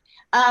shit?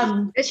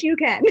 Yes, you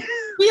can.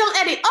 We don't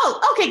edit.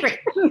 Oh, okay, great.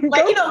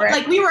 Like,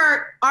 like we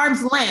were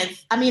arm's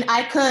length. I mean,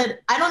 I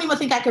don't even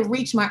think I could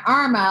reach my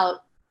arm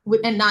out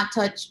and not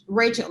touch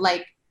Rachel.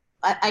 Like,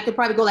 I could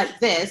probably go like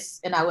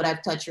this and I would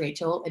have touched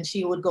Rachel and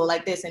she would go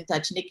like this and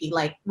touch Nikki.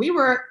 Like we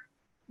were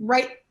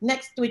right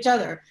next to each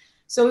other.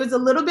 So it was a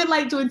little bit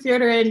like doing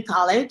theater in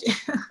college.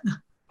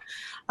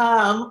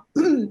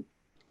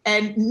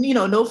 And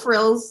no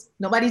frills.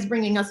 Nobody's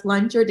bringing us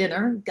lunch or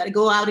dinner. Got to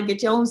go out and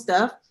get your own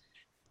stuff.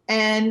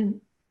 And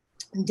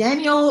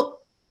Daniel,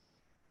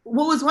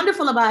 what was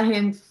wonderful about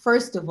him,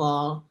 first of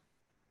all,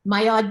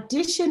 my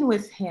audition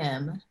with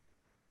him,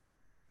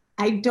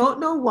 I don't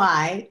know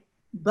why,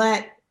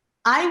 but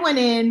I went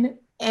in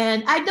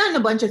and I'd done a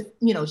bunch of,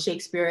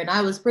 Shakespeare, and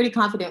I was pretty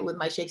confident with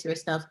my Shakespeare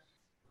stuff.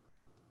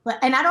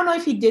 And I don't know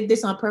if he did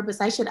this on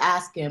purpose. I should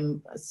ask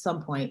him at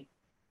some point.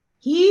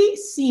 He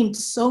seemed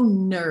so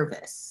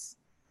nervous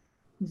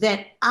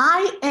that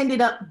I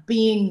ended up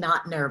being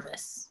not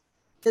nervous.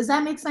 Does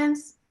that make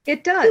sense?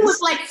 It does. He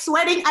was like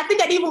sweating. I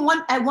think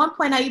at one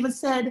point I even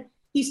said,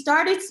 he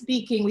started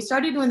speaking. We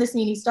started doing the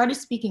scene. He started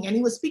speaking and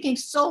he was speaking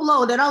so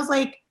low that I was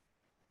like,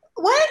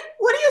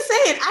 what are you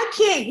saying? I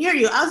can't hear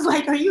you. I was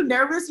like, are you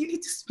nervous? You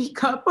need to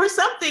speak up or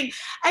something.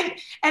 And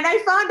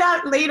I found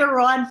out later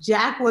on,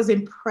 Jack was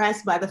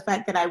impressed by the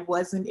fact that I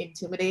wasn't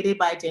intimidated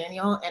by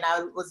Daniel. And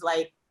I was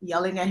like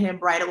yelling at him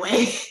right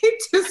away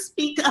to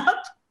speak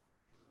up.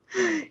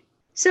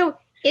 So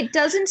it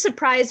doesn't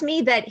surprise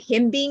me that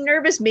him being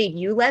nervous made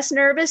you less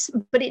nervous,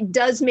 but it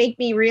does make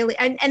me really,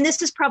 and this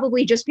is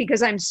probably just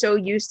because I'm so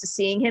used to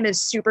seeing him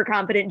as super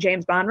confident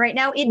James Bond right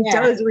now. It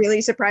does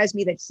really surprise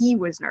me that he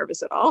was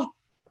nervous at all.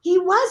 He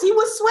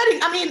was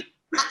sweating. I mean,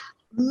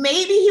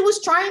 maybe he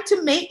was trying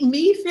to make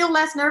me feel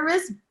less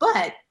nervous,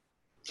 but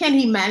can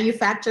he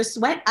manufacture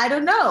sweat? I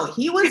don't know.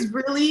 He was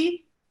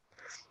really,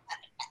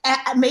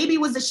 maybe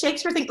it was a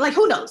Shakespeare thing. Like,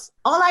 who knows?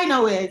 All I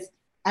know is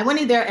I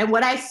went in there and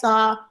what I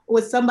saw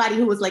was somebody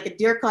who was like a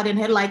deer caught in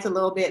headlights a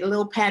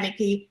little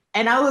panicky.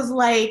 And I was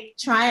like,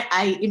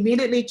 I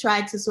immediately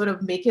tried to sort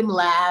of make him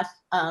laugh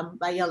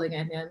by yelling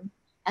at him.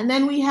 And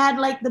then we had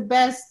like the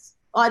best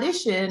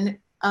audition.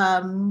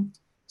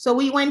 So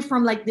we went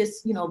from like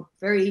this,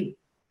 very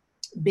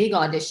big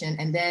audition,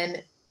 and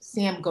then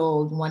Sam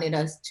Gold wanted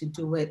us to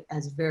do it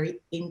as very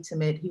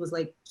intimate. He was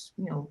like,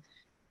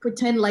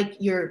 pretend like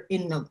you're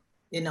in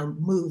a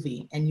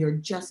movie and you're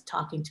just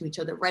talking to each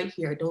other right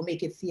here. Don't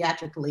make it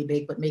theatrically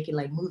big, but make it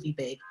like movie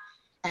big.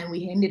 And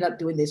we ended up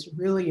doing this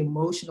really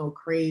emotional,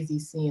 crazy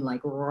scene,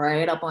 like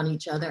right up on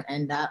each other.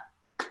 And there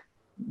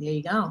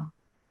you go.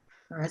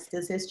 The rest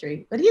is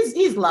history. But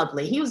he's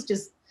lovely. It's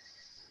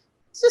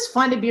just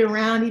fun to be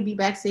around. He'd be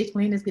backstage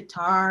playing his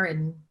guitar,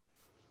 and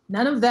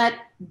none of that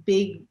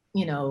big,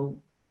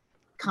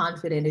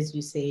 confident, as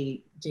you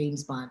say,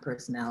 James Bond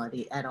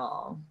personality at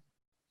all.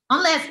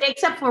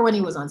 Except for when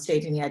he was on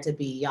stage and he had to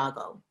be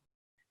Iago,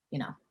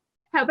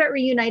 How about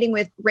reuniting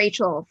with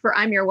Rachel for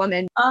I'm Your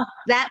Woman?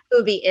 That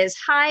movie is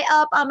high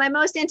up on my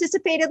most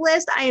anticipated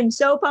list. I am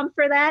so pumped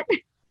for that.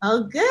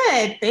 Oh,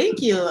 good.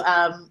 Thank you.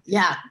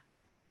 Yeah,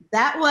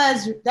 that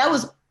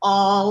was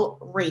all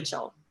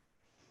Rachel.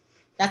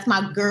 That's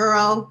my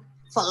girl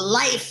for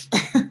life.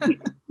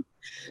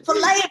 For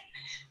life.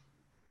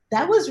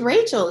 That was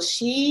Rachel.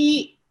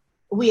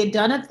 We had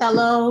done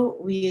Othello.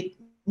 We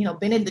had,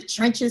 been in the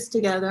trenches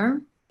together.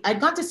 I'd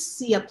gone to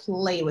see a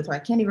play with her. I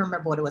can't even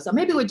remember what it was. Or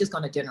maybe we'd just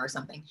gone to dinner or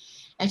something.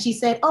 And she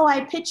said, oh,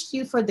 I pitched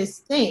you for this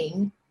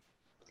thing.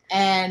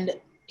 And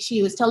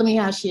she was telling me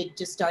how she had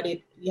just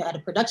started, you had a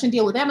production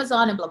deal with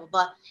Amazon and blah, blah,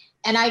 blah.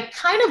 And I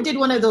kind of did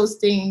one of those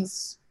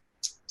things.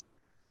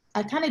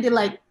 I kind of did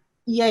like,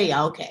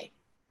 yeah, okay.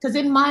 Because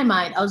in my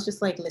mind, I was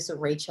just like, listen,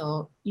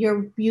 Rachel,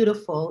 you're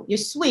beautiful, you're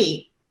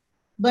sweet,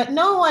 but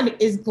no one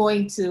is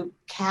going to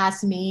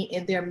cast me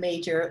in their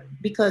major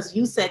because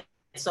you said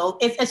so.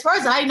 As far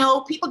as I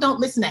know, people don't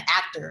listen to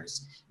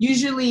actors.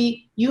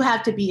 Usually you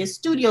have to be a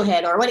studio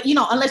head or what,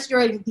 unless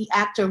you're the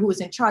actor who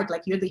is in charge,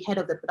 like you're the head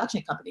of the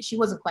production company. She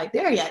wasn't quite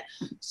there yet.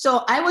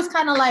 So I was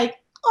kind of like,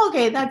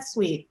 okay, that's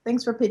sweet.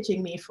 Thanks for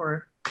pitching me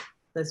for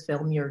this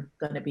film you're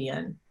going to be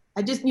in.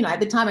 I just, at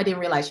the time I didn't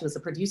realize she was a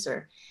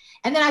producer.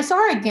 And then I saw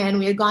her again.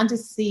 We had gone to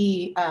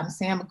see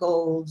Sam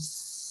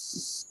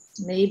Gold's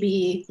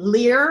maybe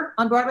Lear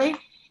on Broadway.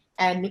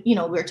 And, we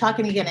were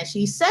talking again and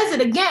she says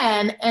it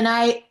again. And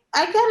I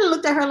kind of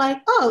looked at her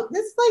like, oh,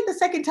 this is like the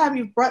second time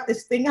you've brought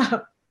this thing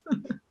up.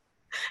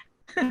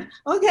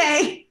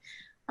 Okay.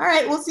 All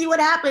right, we'll see what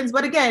happens.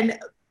 But again,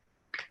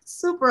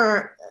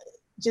 super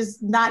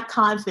just not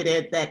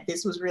confident that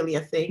this was really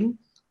a thing.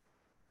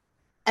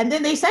 And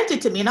then they sent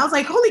it to me and I was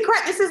like, holy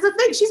crap, this is the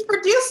thing. She's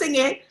producing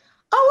it.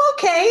 Oh,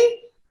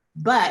 okay.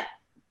 But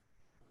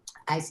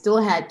I still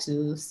had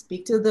to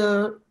speak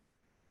to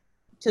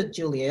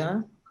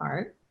Julia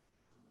Hart.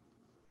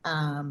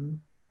 And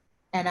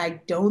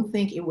I don't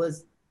think it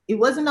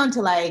wasn't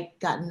until I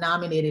got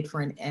nominated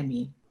for an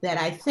Emmy that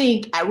I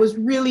think I was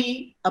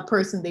really a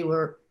person they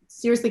were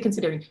seriously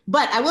considering.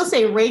 But I will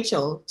say,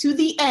 Rachel, to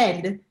the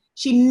end,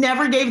 she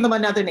never gave them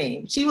another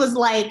name. She was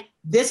like,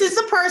 this is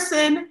the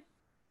person.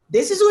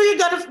 This is who you're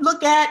going to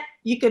look at.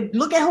 You could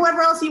look at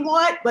whoever else you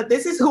want, but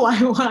this is who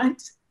I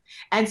want.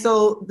 And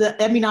so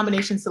the Emmy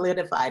nomination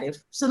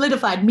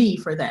solidified me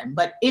for them.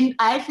 But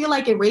I feel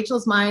like in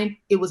Rachel's mind,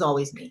 it was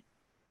always me.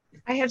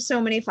 I have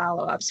so many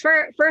follow-ups.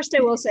 First,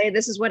 I will say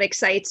this is what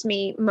excites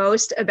me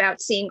most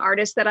about seeing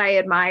artists that I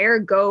admire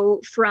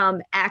go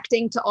from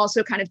acting to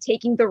also kind of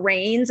taking the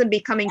reins and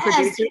becoming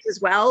producers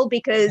as well,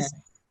 because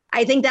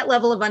I think that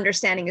level of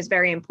understanding is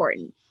very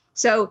important.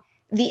 So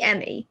the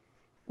Emmy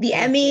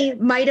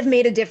might have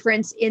made a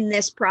difference in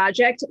this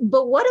project,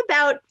 but what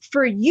about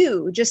for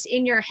you, just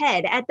in your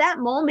head? At that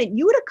moment,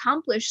 you had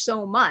accomplished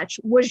so much.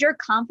 Was your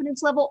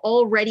confidence level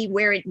already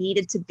where it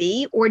needed to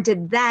be, or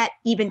did that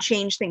even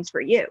change things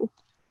for you?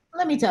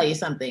 Let me tell you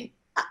something.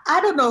 I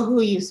don't know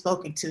who you've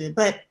spoken to,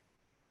 but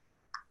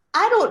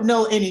I don't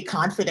know any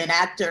confident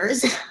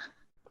actors.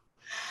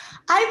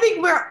 I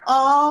think we're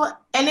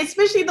all, and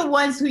especially the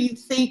ones who you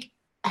think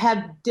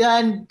have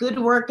done good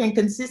work and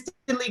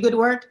consistently good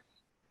work,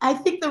 I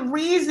think the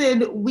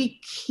reason we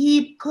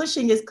keep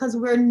pushing is because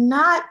we're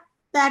not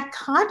that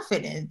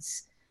confident.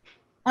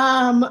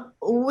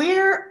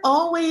 We're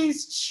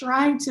always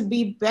trying to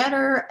be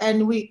better,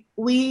 and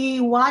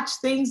we watch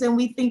things and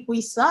we think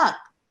we suck,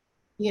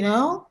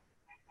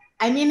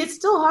 I mean, it's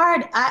still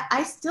hard.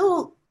 I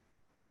still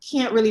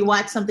can't really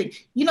watch something.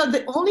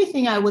 The only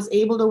thing I was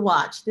able to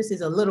watch, this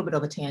is a little bit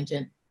of a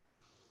tangent.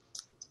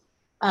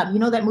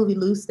 That movie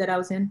Loose that I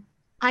was in?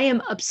 I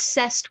am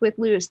obsessed with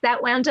Loose.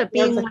 That wound up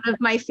being one of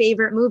my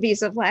favorite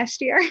movies of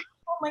last year.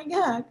 Oh my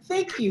God,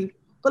 thank you.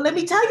 But let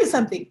me tell you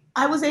something.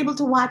 I was able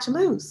to watch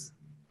Loose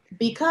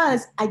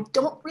because I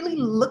don't really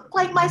look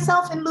like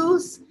myself in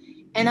Loose.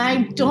 And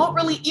I don't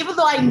really, even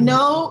though I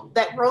know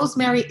that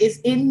Rosemary is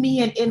in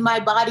me and in my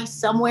body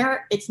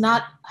somewhere, it's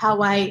not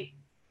how I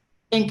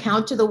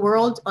encounter the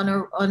world on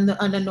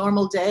a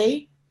normal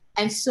day.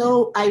 And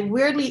so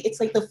it's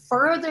like the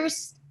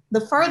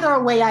further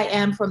away I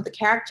am from the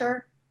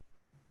character,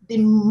 the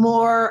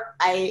more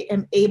I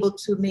am able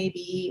to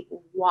maybe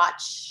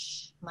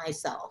watch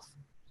myself.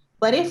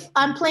 But if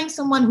I'm playing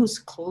someone who's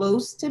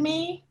close to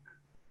me,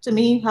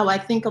 how I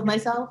think of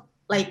myself,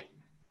 like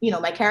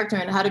my character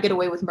in How to Get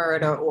Away with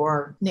Murder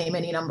or name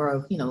any number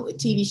of,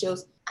 TV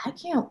shows, I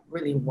can't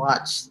really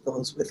watch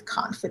those with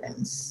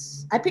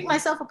confidence. I pick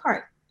myself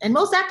apart. And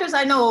most actors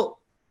I know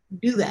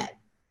do that.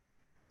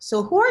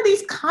 So who are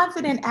these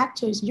confident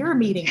actors you're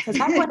meeting? Because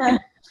I want to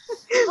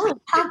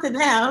talk to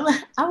them.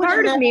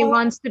 Part of me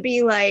wants to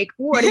be like,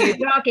 what are you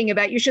talking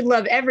about? You should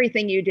love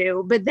everything you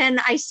do. But then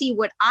I see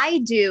what I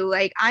do.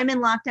 Like, I'm in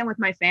lockdown with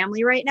my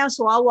family right now.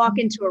 So I'll walk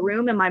into a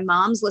room and my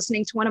mom's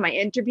listening to one of my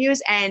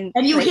interviews and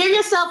you hear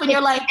yourself and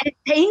you're like, it's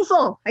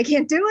painful. I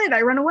can't do it.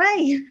 I run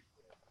away.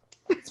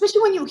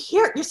 Especially when you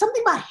hear, there's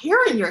something about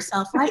hearing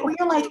yourself, right? Where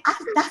you're like,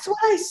 that's what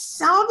I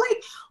sound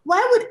like.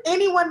 Why would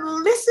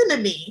anyone listen to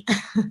me?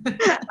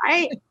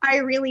 I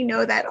really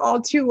know that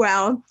all too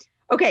well.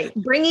 Okay,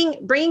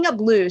 bringing up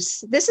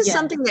Luce. This is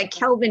something that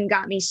Kelvin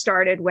got me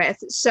started with.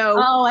 So,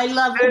 I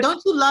love it.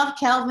 Don't you love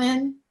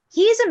Kelvin?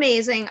 He's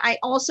amazing. I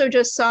also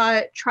just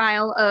saw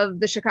Trial of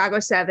the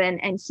Chicago 7,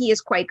 and he is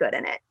quite good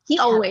in it. He's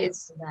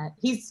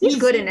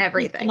good in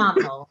everything. He's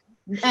phenomenal,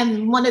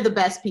 and one of the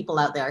best people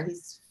out there.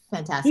 He's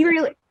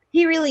fantastic.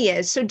 He really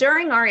is. So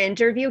during our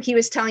interview, he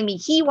was telling me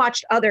he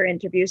watched other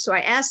interviews. So I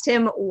asked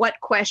him what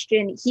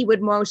question he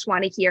would most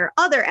want to hear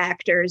other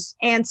actors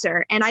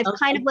answer. And I've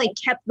kind of like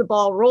kept the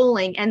ball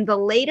rolling. And the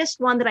latest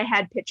one that I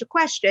had pitch a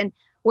question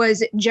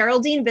was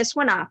Geraldine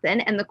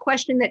Viswanathan. And the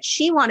question that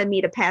she wanted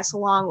me to pass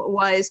along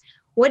was,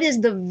 what is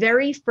the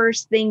very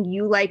first thing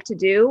you like to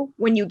do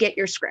when you get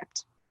your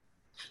script?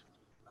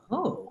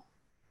 Oh,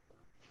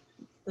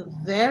 the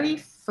very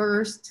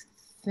first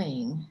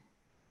thing.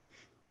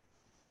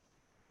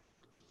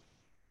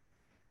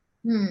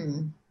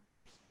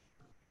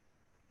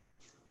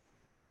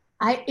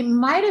 It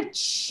might have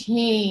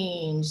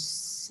changed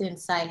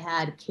since I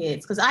had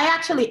kids, because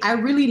I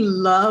really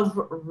love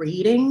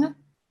reading,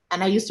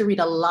 and I used to read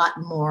a lot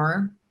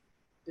more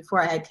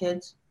before I had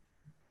kids.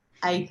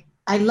 I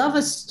love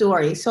a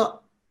story.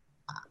 So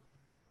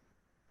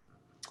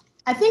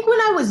I think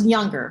when I was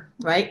younger,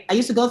 right, I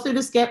used to go through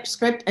the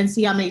script and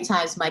see how many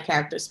times my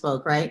character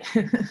spoke, right?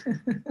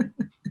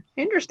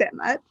 I understand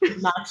that.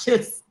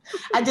 Obnoxious.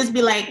 I'd just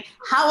be like,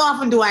 how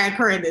often do I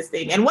occur in this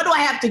thing? And what do I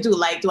have to do?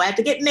 Like, do I have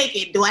to get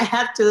naked? Do I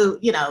have to,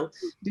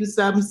 do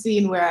some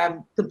scene where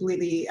I'm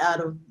completely out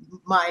of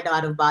mind,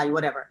 out of body,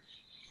 whatever.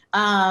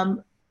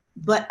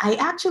 But I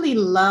actually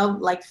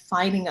love like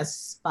finding a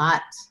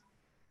spot.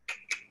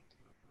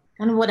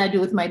 Kind of what I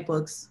do with my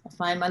books. I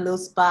find my little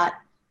spot.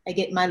 I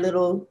get my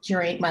little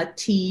drink, my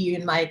tea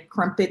and my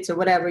crumpets or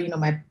whatever,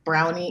 my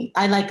brownie.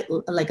 I like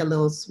a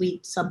little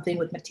sweet something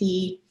with my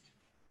tea.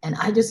 And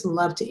I just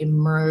love to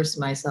immerse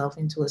myself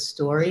into a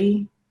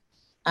story.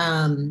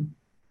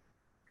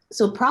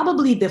 So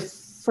probably the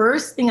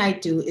first thing I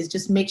do is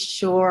just make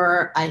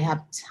sure I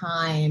have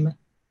time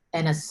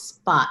and a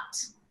spot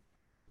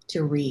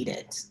to read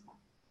it,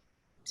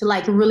 to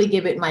like really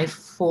give it my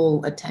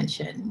full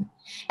attention.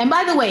 And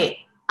by the way,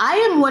 I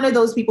am one of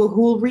those people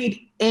who will read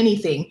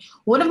anything.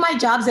 One of my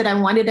jobs that I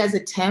wanted as a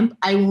temp,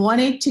 I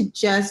wanted to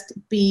just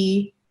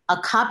be a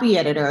copy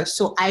editor.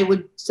 So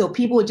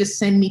people would just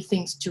send me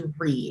things to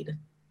read.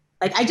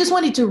 Like, I just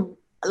wanted to,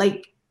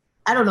 like,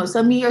 I don't know,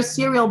 send me your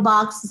cereal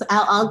box.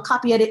 I'll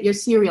copy edit your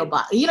cereal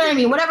box. You know what I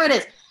mean? Whatever it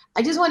is.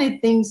 I just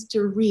wanted things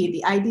to read.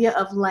 The idea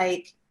of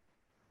like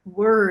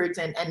words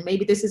and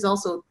maybe this is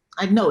also,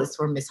 I know it's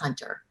for Miss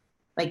Hunter,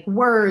 like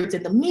words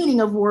and the meaning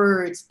of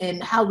words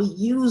and how we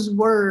use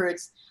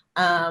words.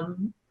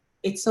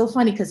 It's so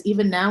funny because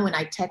even now when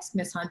I text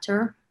Miss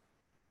Hunter,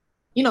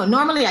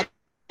 normally I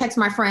text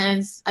my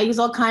friends. I use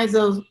all kinds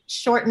of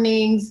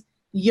shortenings.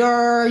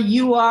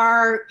 You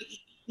are,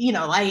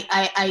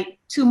 I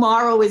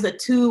tomorrow is a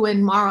to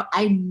and tomorrow.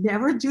 I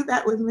never do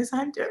that with Miss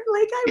Hunter.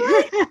 Like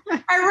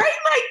I write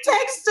my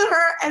text to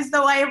her as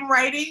though I am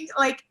writing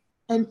like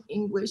an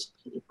English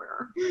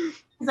paper.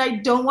 Because I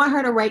don't want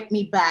her to write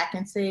me back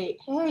and say,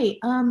 hey,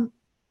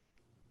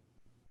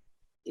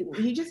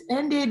 you just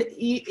ended,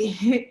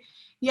 you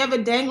have a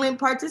dangling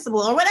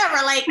participle or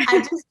whatever. Like I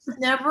just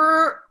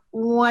never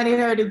wanted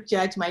her to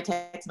judge my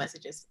text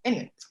messages.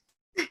 Anyway,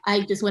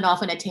 I just went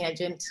off on a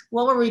tangent.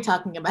 What were we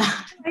talking about?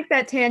 I like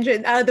that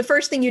tangent. The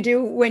first thing you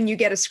do when you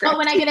get a script. Oh,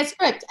 when I get a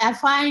script, I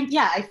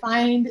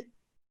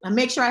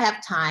make sure I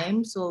have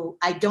time. So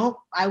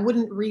I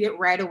wouldn't read it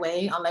right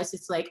away unless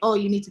it's like, oh,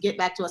 you need to get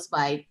back to us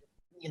by,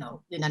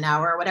 in an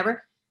hour or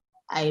whatever.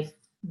 I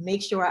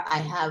make sure I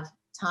have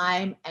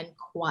time and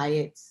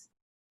quiet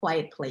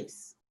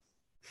place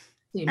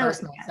to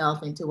immerse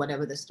myself into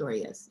whatever the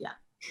story is. Yeah.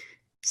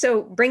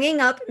 So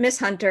bringing up Miss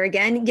Hunter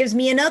again gives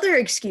me another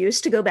excuse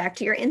to go back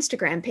to your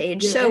Instagram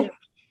page. Yeah. So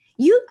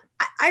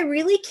I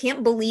really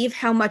can't believe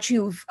how much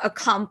you've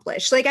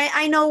accomplished. Like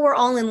I know we're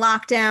all in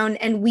lockdown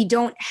and we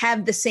don't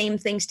have the same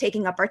things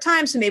taking up our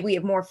time. So maybe we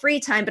have more free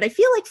time, but I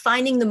feel like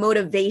finding the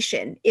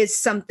motivation is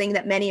something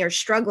that many are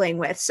struggling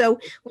with. So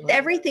with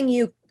everything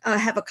you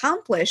have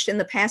accomplished in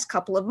the past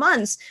couple of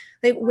months,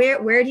 like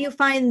where do you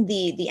find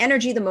the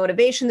energy, the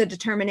motivation, the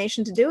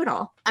determination to do it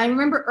all? I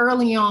remember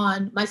early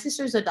on, my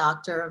sister's a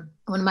doctor.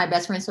 One of my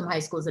best friends from high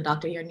school is a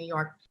doctor here in New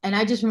York. And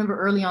I just remember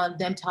early on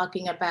them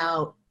talking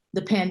about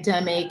the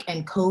pandemic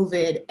and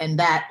COVID, and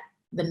that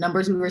the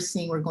numbers we were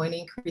seeing were going to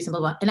increase and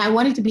blah, blah. And I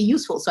wanted to be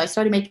useful. So I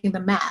started making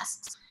the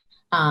masks.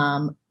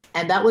 And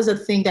that was a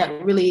thing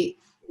that really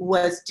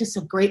was just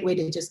a great way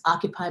to just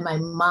occupy my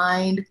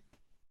mind,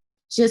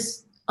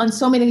 just on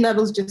so many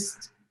levels,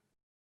 just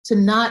to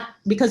not,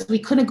 because we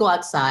couldn't go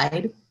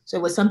outside. So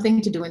it was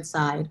something to do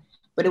inside,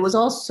 but it was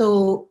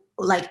also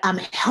like, I'm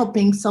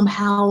helping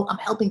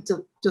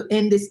to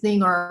end this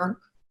thing, or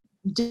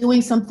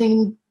doing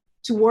something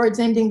towards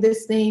ending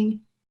this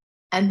thing.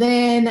 And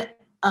then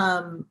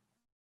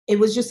it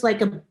was just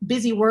like a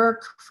busy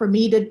work for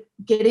me to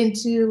get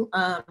into.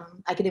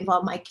 I could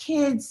involve my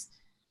kids.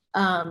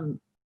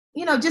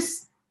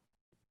 Just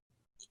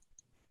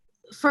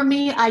for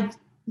me,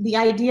 the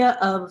idea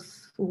of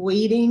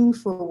waiting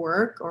for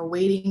work or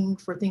waiting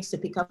for things to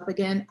pick up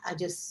again,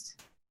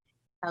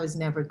 I was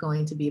never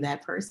going to be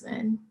that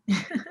person.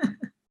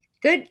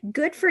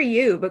 Good for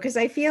you, because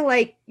I feel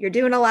like you're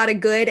doing a lot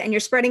of good and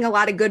you're spreading a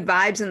lot of good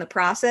vibes in the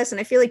process.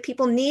 And I feel like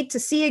people need to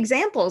see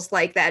examples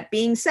like that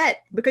being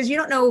set, because you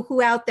don't know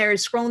who out there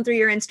is scrolling through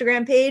your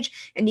Instagram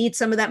page and needs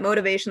some of that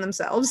motivation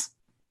themselves.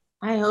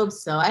 I hope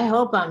so. I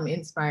hope I'm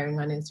inspiring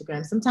on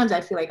Instagram. Sometimes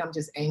I feel like I'm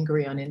just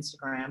angry on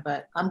Instagram,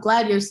 but I'm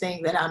glad you're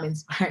saying that I'm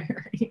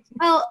inspiring.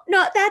 Well,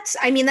 no, that's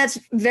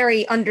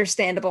very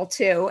understandable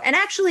too. And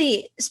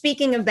actually,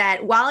 speaking of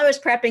that, while I was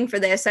prepping for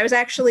this, I was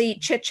actually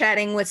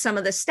chit-chatting with some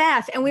of the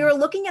staff, and we were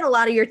looking at a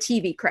lot of your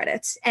TV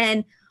credits,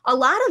 and a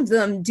lot of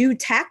them do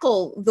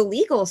tackle the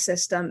legal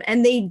system,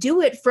 and they do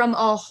it from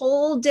a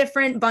whole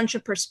different bunch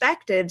of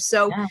perspectives.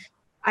 So yeah.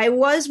 I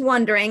was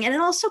wondering, and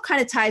it also kind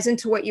of ties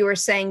into what you were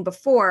saying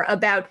before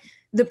about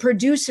the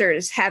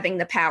producers having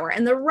the power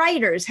and the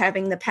writers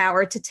having the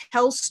power to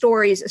tell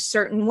stories a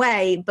certain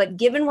way. But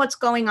given what's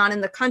going on in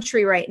the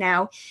country right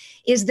now,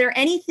 is there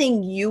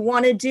anything you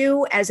want to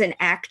do as an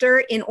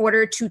actor in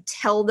order to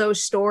tell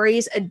those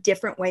stories a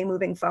different way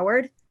moving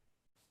forward?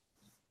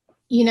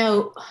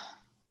 And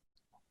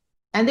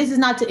this is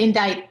not to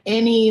indict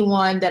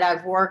anyone that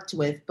I've worked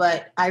with,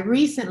 but I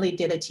recently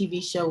did a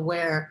TV show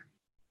where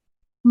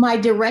my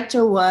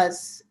director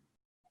was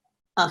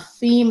a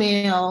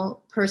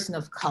female person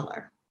of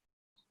color.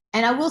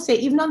 And I will say,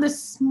 even on the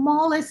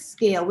smallest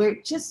scale, where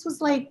it just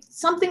was like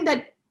something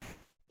that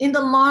in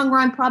the long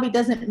run probably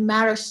doesn't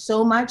matter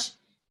so much,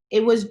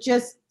 it was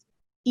just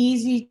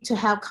easy to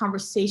have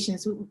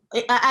conversations.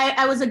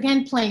 I was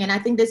again playing, and I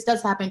think this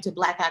does happen to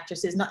Black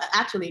actresses, no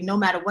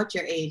matter what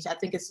your age. I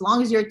think as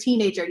long as you're a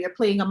teenager, you're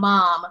playing a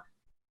mom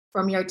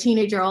from your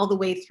teenager all the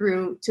way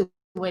through to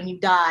when you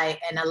die.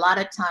 And a lot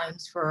of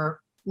times for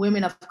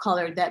women of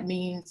color, that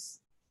means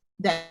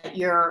that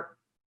you're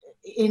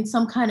in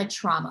some kind of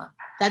trauma.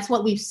 That's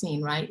what we've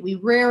seen, right?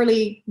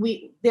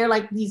 They're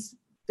like these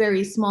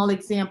very small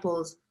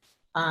examples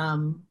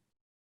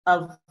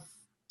of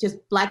just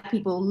Black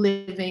people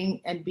living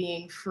and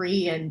being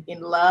free and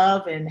in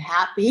love and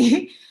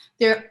happy.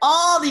 There are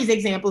all these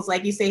examples,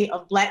 like you say,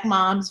 of Black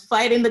moms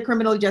fighting the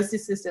criminal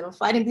justice system,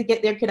 fighting to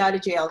get their kid out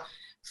of jail,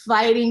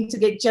 fighting to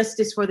get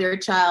justice for their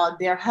child,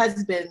 their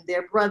husband,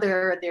 their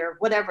brother, their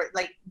whatever.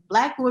 Like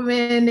Black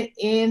women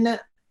in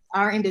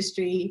our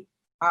industry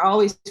are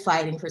always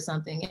fighting for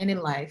something and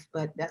in life,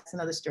 but that's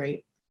another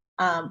story.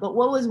 But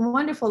what was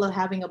wonderful of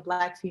having a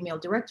Black female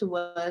director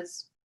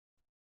was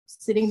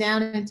sitting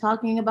down and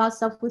talking about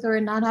stuff with her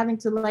and not having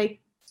to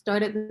like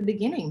start at the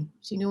beginning.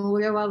 She knew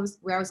where I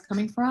was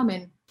coming from,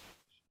 and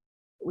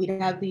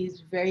we'd have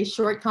these very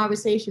short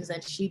conversations,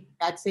 and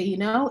I'd say,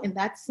 in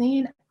that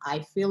scene, I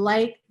feel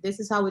like this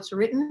is how it's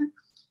written,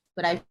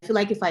 but I feel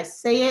like if I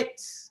say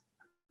it,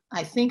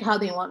 I think how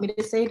they want me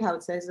to say it, how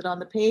it says it on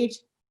the page,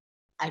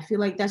 I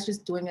feel like that's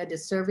just doing a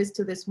disservice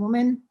to this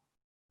woman.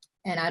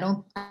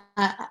 And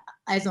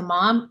as a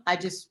mom, I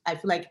feel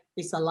like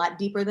it's a lot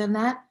deeper than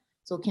that.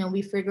 So can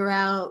we figure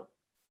out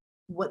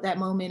what that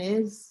moment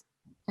is?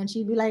 And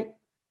she'd be like,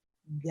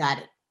 got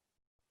it.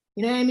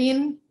 You know what I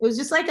mean? It was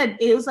just like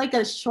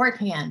a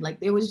shorthand. Like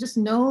there was just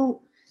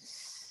no,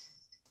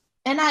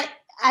 and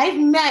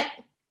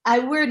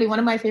weirdly, one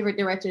of my favorite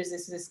directors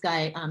is this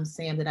guy,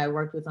 Sam, that I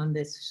worked with on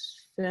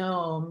this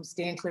film,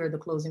 Stand Clear of the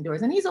Closing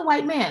Doors. And he's a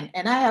white man.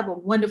 And I have a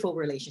wonderful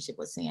relationship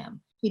with Sam.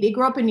 He did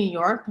grow up in New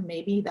York,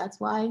 maybe that's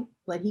why,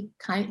 but he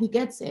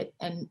gets it.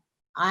 And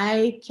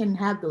I can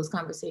have those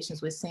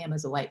conversations with Sam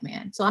as a white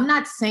man. So I'm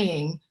not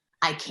saying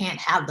I can't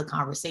have the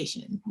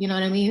conversation, you know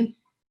what I mean?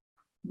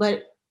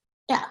 But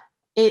yeah,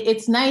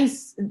 it's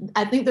nice.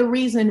 I think the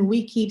reason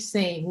we keep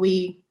saying,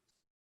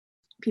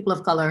 people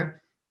of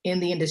color in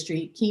the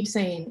industry, keep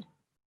saying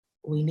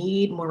we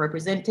need more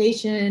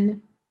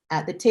representation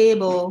at the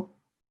table,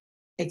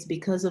 it's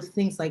because of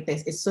things like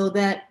this. It's so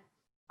that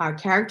our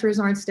characters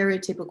aren't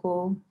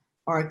stereotypical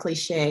or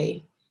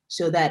cliche,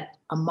 so that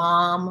a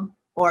mom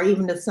or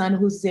even the son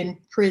who's in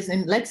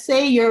prison, let's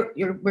say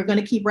we're going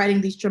to keep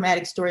writing these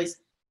traumatic stories.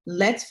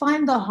 Let's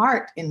find the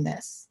heart in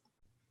this.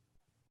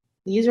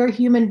 These are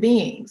human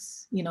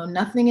beings,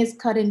 nothing is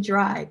cut and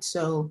dried.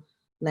 So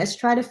let's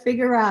try to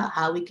figure out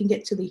how we can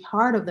get to the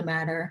heart of the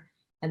matter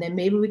And then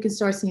maybe we can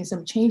start seeing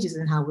some changes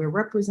in how we're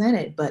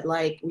represented. But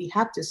like, we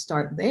have to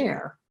start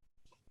there,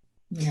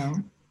 you know?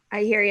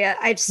 I hear you.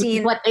 I've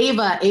seen what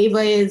Ava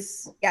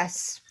is.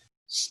 Yes.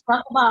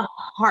 Talk about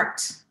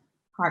heart.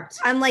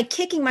 I'm like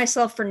kicking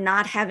myself for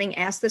not having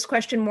asked this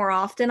question more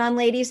often on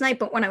Ladies Night.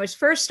 But when I was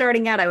first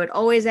starting out, I would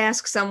always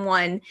ask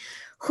someone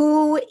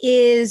who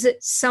is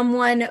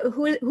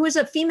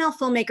a female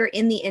filmmaker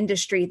in the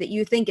industry that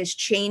you think is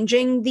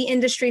changing the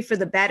industry for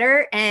the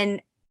better.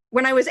 And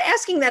when I was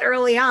asking that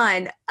early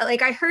on,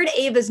 like I heard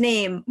Ava's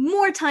name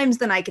more times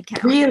than I could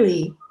count.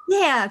 Really?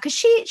 Yeah, because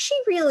she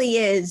really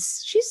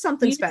is. She's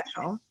something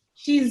special.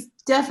 She's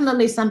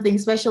definitely something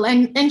special.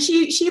 And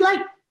she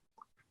like,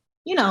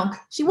 you know,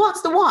 she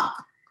walks the walk.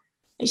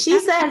 And she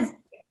says,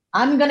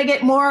 I'm going to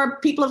get more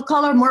people of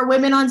color, more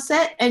women on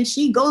set. And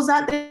she goes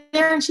out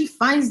there and she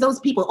finds those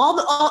people.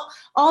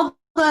 All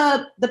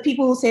the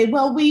people who say,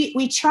 well,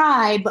 we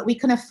tried, but we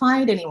couldn't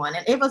find anyone.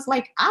 And it was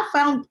like, I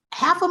found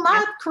half of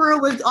my crew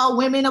was all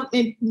women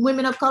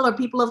of color,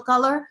 people of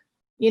color,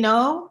 you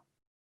know?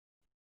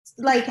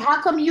 Like,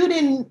 how come you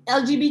didn't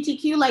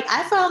LGBTQ? Like,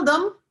 I found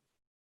them.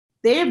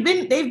 They've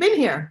been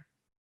here.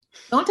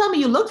 Don't tell me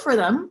you looked for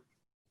them.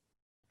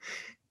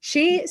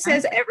 She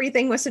says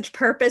everything with such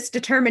purpose,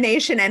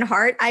 determination, and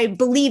heart. I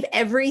believe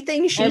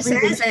everything she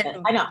says. And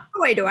I know.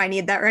 Boy, do I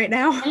need that right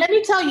now. And let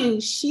me tell you,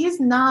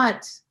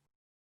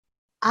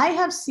 I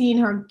have seen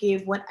her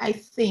give what I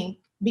think,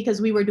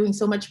 because we were doing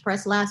so much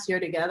press last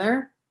year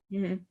together.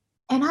 Mm-hmm.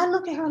 And I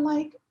look at her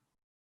like,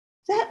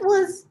 that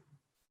was,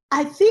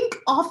 I think,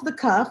 off the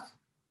cuff,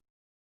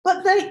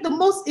 but like the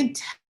most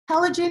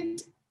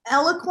intelligent,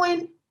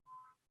 eloquent,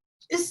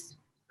 just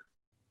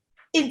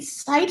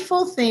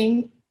insightful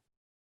thing.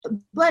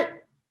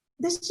 But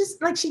this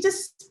just like, she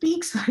just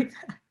speaks like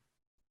that.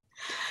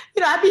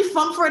 You know, I'd be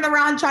fumbling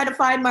around trying to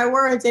find my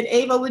words, and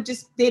Ava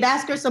they'd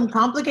ask her some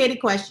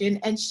complicated question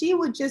and she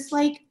would just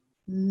like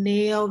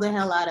nail the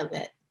hell out of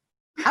it.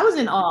 I was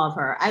in awe of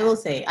her. I will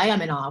say, I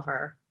am in awe of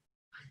her.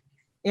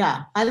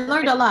 Yeah, I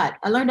learned a lot.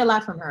 I learned a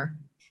lot from her.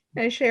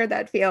 I share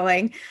that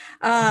feeling.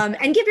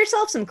 And give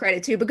yourself some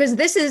credit too, because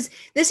this is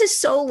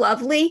so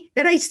lovely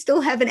that I still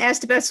haven't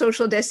asked about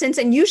social distance.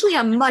 And usually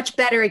I'm much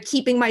better at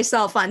keeping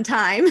myself on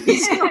time.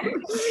 So,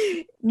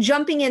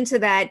 jumping into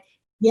that.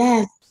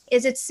 Yes.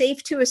 Is it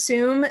safe to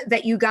assume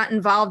that you got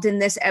involved in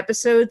this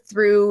episode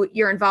through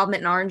your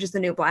involvement in Orange is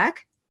the New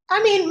Black?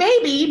 I mean,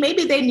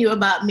 maybe they knew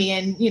about me,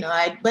 and you know,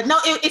 but no,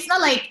 it's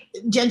not like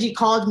Jenji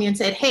called me and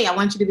said, "Hey, I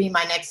want you to be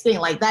my next thing."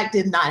 Like, that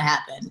did not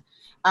happen.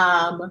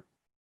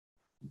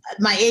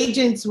 My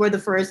agents were the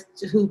first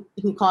who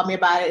called me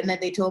about it, and then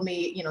they told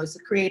me, you know, it's the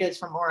creators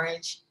from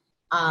Orange,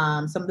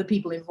 some of the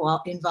people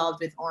involved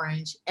with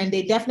Orange, and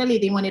they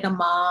wanted a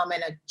mom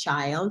and a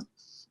child,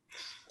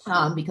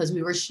 because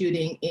we were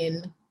shooting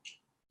in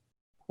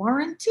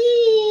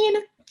quarantine.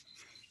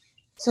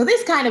 So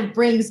this kind of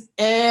brings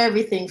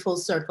everything full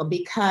circle,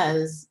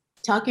 because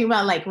talking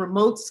about like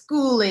remote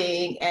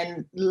schooling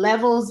and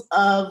levels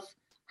of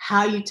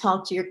how you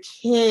talk to your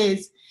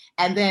kids,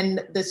 and then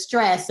the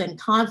stress and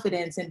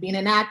confidence and being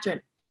an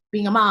actor,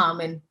 being a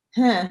mom, and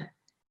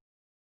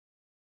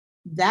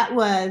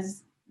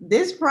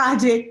this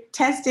project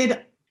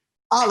tested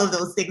all of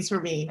those things for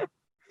me.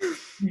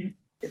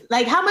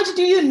 Like, how much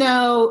do you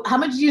know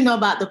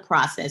about the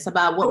process,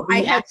 about what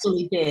we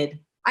actually did?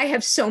 I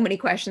have so many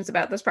questions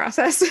about this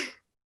process.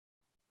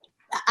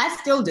 I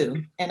still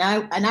do. And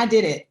I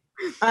did it.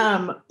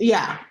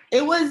 Yeah,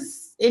 it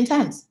was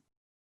intense.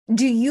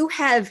 Do you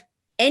have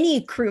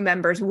any crew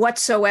members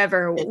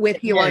whatsoever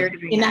with you while you're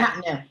doing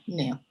that?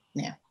 No.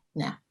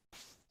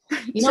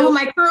 You know who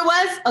my crew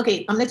was?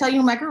 Okay, I'm going to tell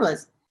you who my crew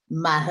was.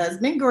 My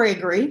husband,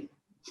 Gregory,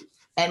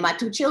 and my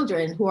two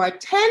children, who are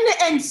 10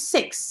 and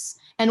 6.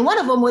 And one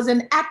of them was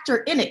an actor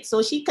in it.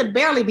 So she could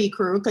barely be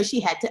crew because she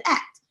had to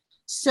act.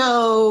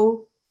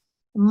 So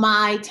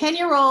my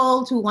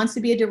 10-year-old, who wants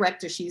to be a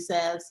director, she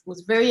says,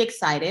 was very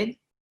excited.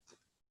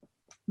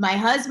 My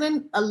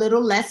husband, a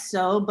little less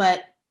so,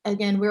 but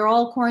again, we're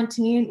all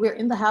quarantined. We're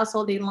in the house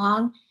all day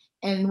long.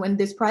 And when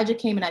this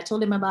project came and I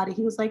told him about it,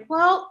 he was like,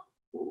 well,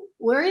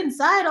 we're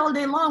inside all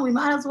day long. We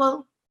might as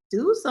well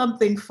do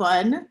something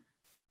fun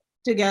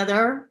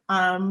together.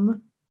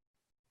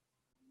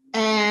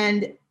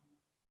 And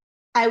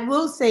I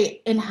will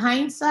say, in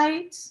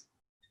hindsight,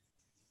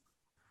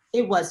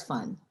 it was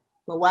fun.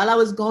 But while I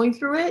was going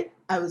through it,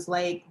 I was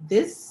like,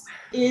 this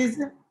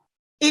is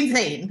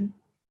insane.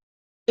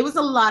 It was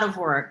a lot of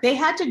work. They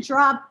had to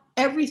drop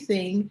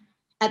everything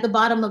at the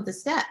bottom of the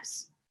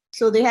steps.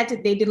 So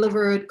they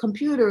delivered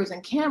computers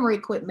and camera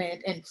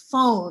equipment and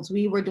phones.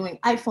 We were doing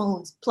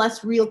iPhones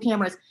plus real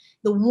cameras.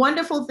 The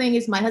wonderful thing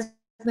is my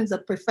husband's a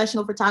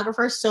professional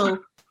photographer. So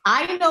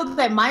I know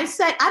that my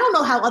set, I don't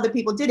know how other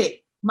people did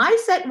it. My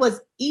set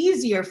was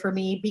easier for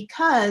me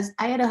because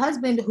I had a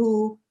husband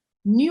who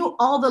knew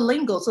all the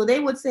lingo. So they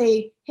would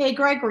say, hey,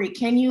 Gregory,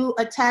 can you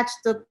attach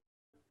the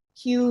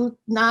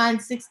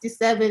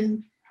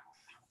Q967,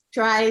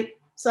 try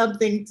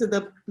something to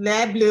the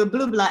blah,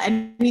 blah, blah.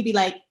 And he'd be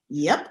like,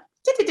 yep.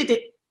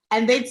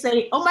 And they'd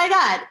say, oh my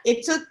God,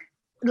 it took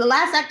the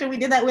last actor we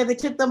did that with, it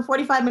took them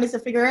 45 minutes to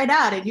figure it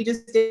out, and you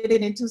just did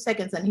it in 2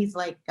 seconds. And he's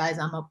like, guys,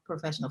 I'm a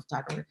professional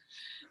photographer.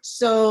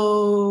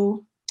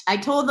 So I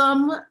told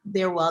them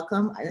they're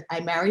welcome. I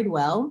married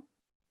well.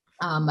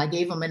 I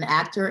gave them an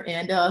actor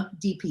and a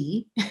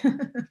DP.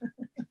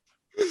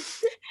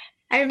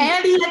 And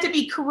he had to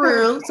be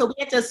crew. So we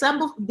had to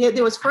assemble.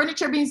 There was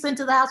furniture being sent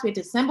to the house. We had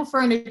to assemble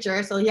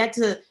furniture. So he had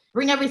to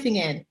bring everything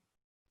in.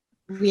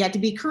 We had to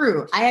be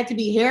crew. I had to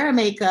be hair and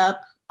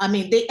makeup. I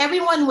mean,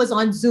 everyone was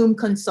on Zoom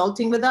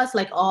consulting with us,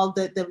 like all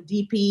the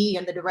DP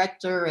and the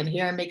director and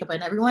hair and makeup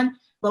and everyone.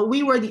 But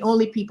we were the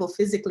only people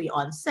physically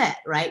on set,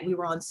 right? We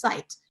were on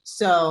site.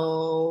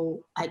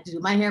 So I had to do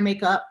my hair and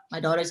makeup,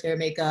 my daughter's hair and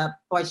makeup,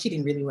 or she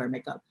didn't really wear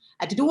makeup.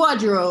 I had to do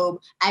wardrobe.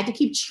 I had to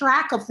keep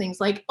track of things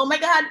like, oh my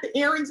God, the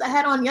earrings I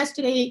had on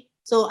yesterday.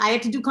 So I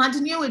had to do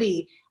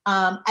continuity.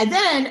 And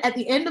then at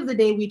the end of the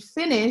day, we'd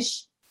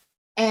finish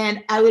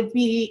and I would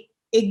be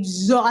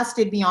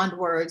exhausted beyond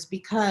words,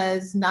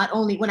 because not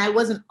only when I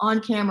wasn't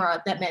on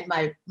camera, that meant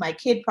my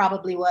kid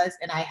probably was,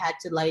 and I had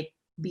to like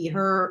be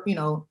her,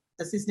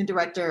 assistant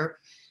director,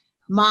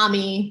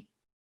 mommy,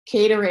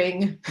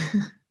 catering,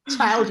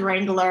 child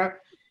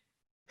wrangler,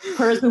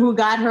 person who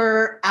got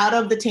her out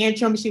of the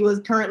tantrum she was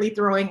currently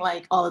throwing,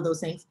 like all of those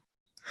things.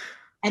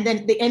 And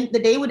then the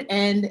day would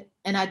end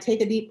and I'd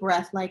take a deep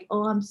breath like,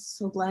 oh, I'm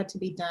so glad to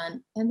be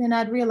done. And then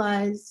I'd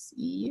realize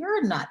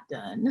you're not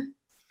done.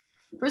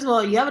 First of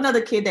all, you have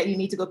another kid that you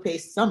need to go pay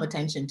some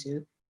attention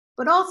to,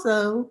 but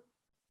also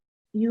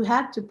you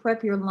have to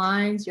prep your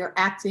lines, your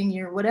acting,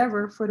 your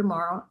whatever for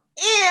tomorrow.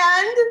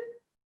 And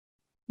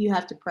you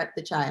have to prep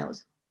the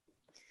child.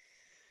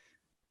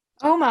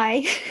 Oh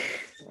my.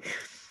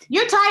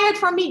 You're tired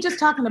from me just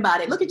talking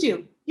about it. Look at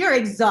you. You're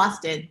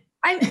exhausted.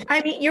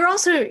 I mean, you're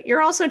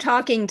also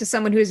talking to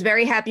someone who's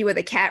very happy with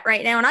a cat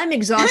right now, and I'm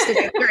exhausted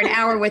after an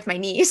hour with my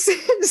niece.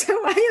 So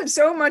I have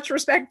so much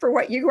respect for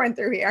what you went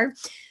through here.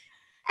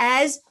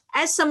 As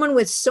someone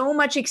with so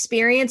much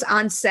experience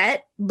on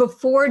set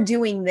before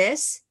doing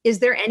this, is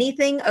there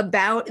anything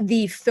about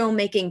the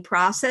filmmaking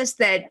process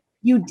that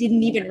you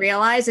didn't even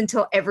realize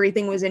until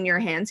everything was in your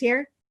hands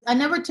here? I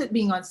never took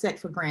being on set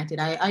for granted.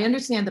 I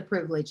understand the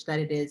privilege that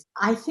it is.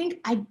 I think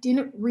I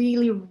didn't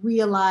really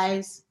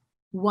realize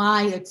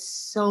why it's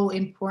so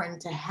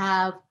important to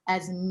have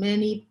as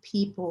many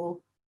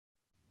people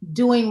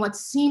doing what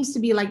seems to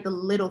be like the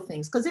little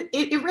things, because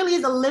it really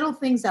is the little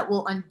things that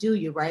will undo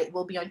you, right?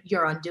 Will be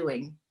your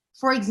undoing.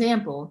 For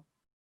example,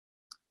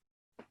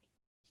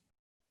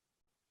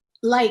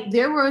 like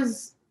there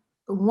was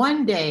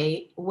one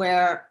day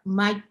where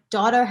my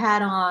daughter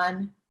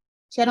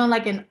she had on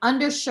like an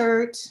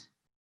undershirt.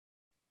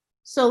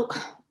 So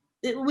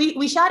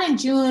we shot in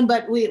June,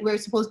 but we're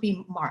supposed to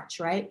be March,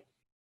 right?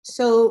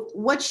 So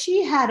what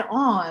she had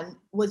on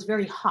was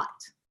very hot,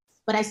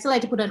 but I still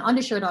had to put an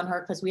undershirt on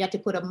her because we had to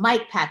put a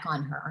mic pack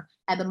on her,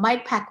 and the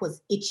mic pack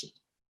was itchy.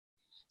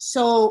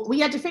 So we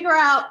had to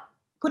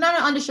put on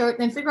an undershirt,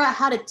 then figure out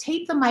how to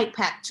tape the mic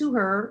pack to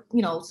her,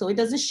 so it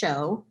doesn't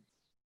show,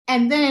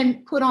 and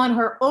then put on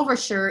her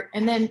overshirt,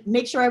 and then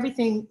make sure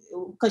everything,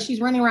 because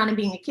she's running around and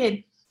being a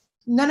kid,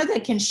 none of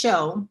that can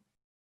show.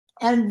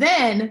 And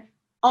then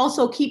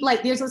also keep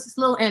there's this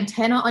little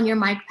antenna on your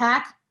mic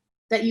pack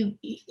that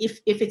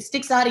if it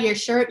sticks out of your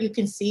shirt, you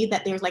can see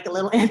that there's like a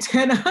little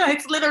antenna.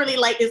 It's literally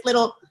like this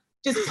little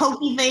just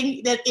pokey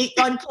thing that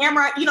on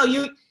camera,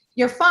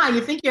 you're fine.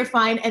 You think you're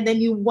fine. And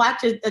then you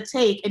watch a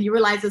take and you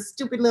realize a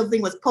stupid little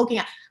thing was poking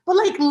out. But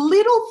like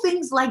little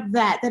things like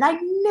that I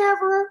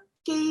never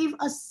gave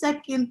a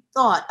second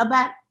thought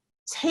about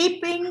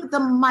taping the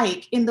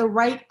mic in the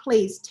right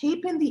place,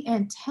 taping the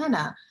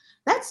antenna.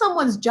 That's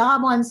someone's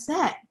job on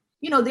set.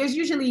 There's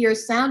usually your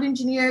sound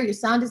engineer, your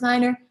sound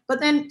designer, but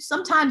then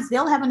sometimes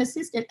they'll have an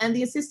assistant, and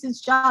the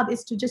assistant's job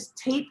is to just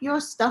tape your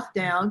stuff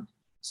down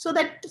so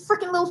that the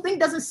freaking little thing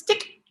doesn't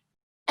stick.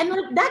 And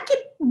that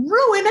could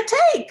ruin a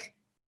take.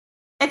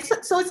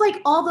 So it's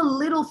like all the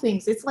little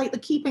things. It's like the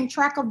keeping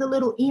track of the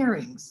little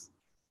earrings,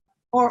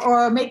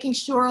 or making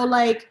sure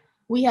like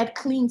we had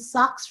clean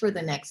socks for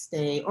the next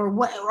day,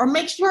 or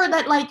make sure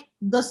that like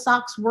the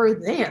socks were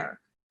there.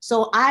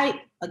 So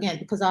again,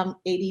 because I'm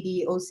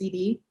ADD,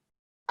 OCD,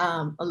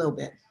 a little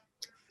bit,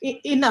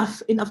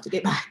 enough to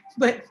get by.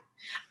 But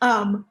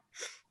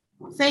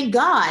thank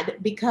God,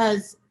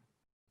 because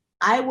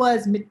I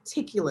was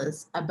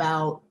meticulous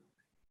about,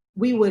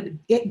 we would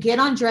get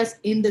undressed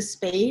in the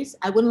space.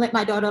 I wouldn't let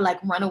my daughter like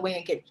run away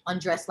and get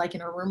undressed like in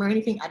her room or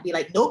anything. I'd be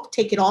like, nope,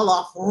 take it all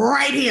off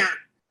right here.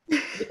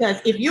 Because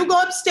if you go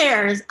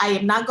upstairs, I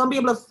am not going to be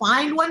able to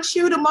find one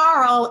shoe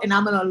tomorrow and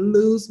I'm going to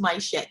lose my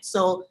shit.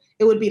 So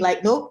it would be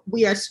like, nope,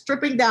 we are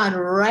stripping down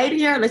right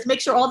here. Let's make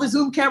sure all the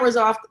Zoom cameras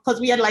are off, because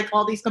we had like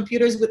all these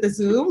computers with the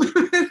Zoom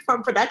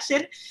from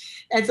production.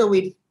 And so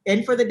we'd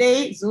end for the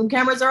day, Zoom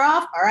cameras are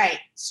off. All right,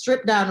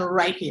 strip down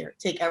right here.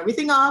 Take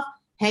everything off,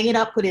 hang it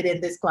up, put it in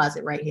this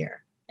closet right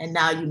here. And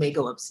now you may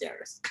go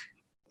upstairs.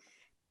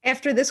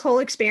 After this whole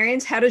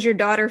experience, how does your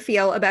daughter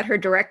feel about her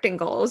directing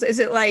goals? Is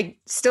it like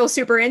still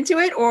super into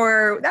it,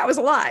 or that was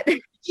a lot?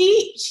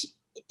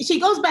 she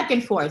goes back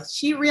and forth.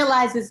 She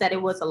realizes that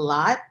it was a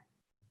lot,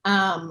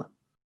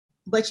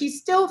 but she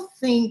still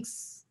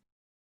thinks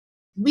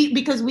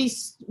because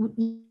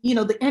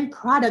the end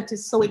product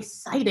is so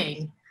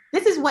exciting.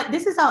 This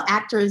is how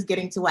actors get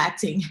into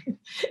acting.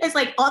 It's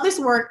like all this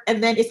work,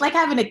 and then it's like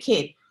having a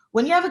kid.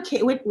 When you have a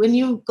kid, when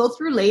you go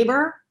through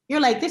labor, you're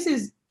like, this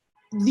is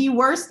the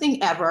worst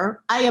thing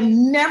ever. I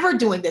am never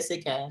doing this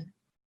again.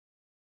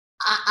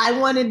 I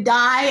want to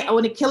die. I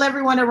want to kill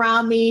everyone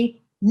around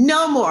me.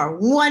 No more.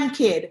 One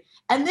kid.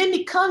 And then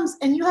it comes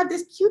and you have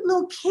this cute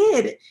little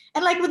kid.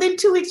 And like within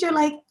 2 weeks, you're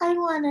like, I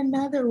want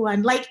another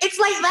one. Like, it's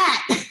like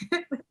that.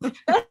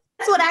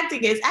 That's what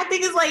acting is.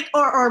 Acting is like,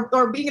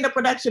 or being in a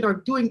production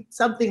or doing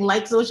something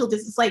like social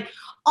distance, like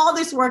all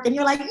this work. And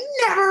you're like,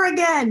 never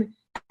again.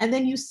 And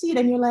then you see it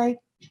and you're like,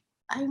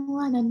 I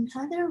want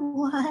another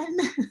one.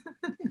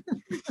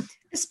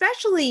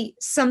 Especially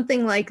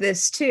something like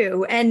this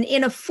too. And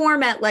in a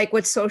format like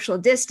what Social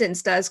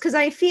Distance does, because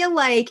I feel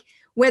like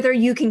whether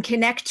you can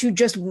connect to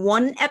just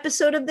one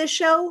episode of this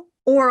show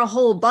or a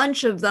whole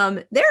bunch of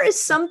them, there is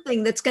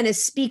something that's going to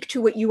speak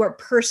to what you are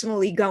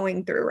personally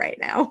going through right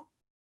now.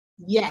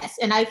 Yes.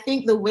 And I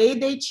think the way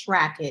they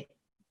track it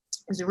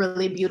is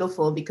really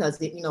beautiful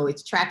because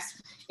it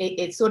tracks,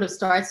 it sort of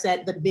starts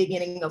at the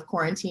beginning of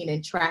quarantine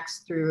and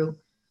tracks through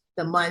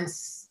the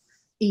months.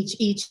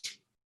 Each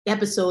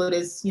episode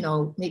is,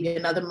 maybe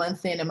another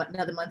month in,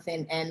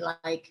 and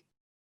like,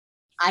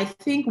 I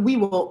think we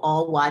will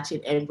all watch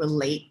it and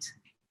relate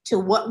to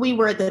what we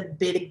were at the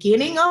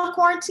beginning of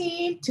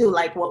quarantine to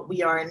like what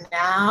we are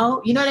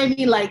now. You know what I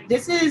mean? Like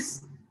this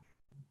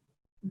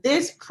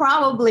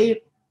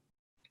probably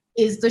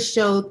is the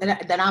show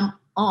that I'm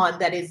on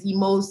that is the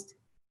most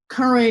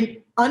current,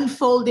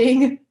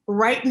 unfolding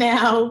right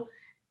now,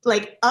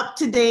 like up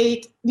to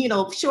date,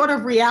 short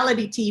of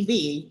reality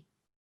TV.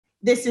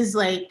 This is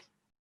like,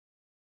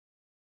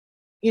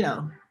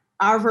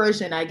 our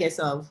version, I guess,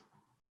 of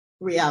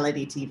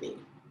reality TV.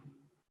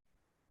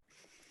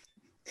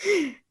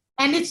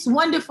 And it's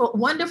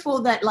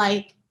wonderful that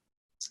like,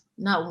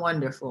 not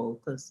wonderful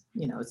because,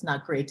 it's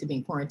not great to be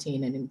in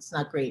quarantine and it's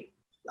not great,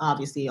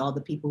 obviously, all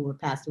the people who have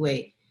passed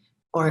away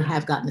or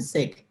have gotten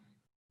sick,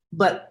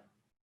 but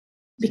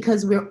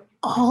because we're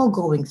all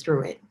going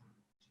through it.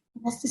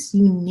 That's this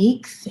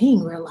unique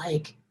thing where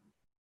like,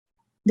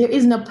 there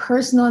isn't a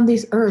person on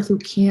this earth who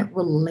can't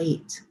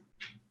relate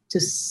to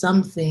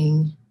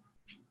something,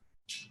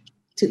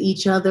 to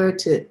each other,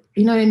 to,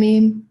 you know what I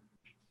mean?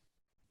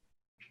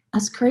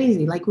 That's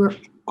crazy. Like we're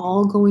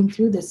all going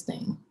through this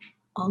thing,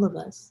 all of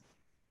us.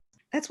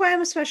 That's why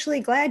I'm especially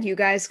glad you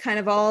guys kind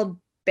of all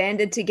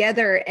banded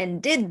together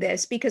and did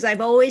this, because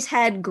I've always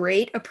had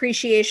great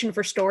appreciation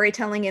for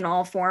storytelling in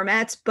all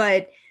formats,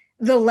 but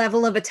the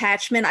level of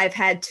attachment I've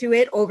had to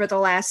it over the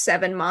last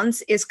 7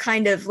 months is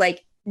kind of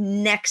like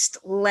next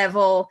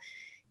level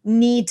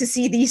need to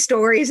see these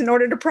stories in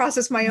order to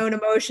process my own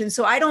emotions.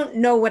 So I don't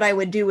know what I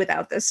would do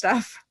without this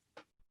stuff.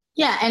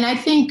 Yeah. And I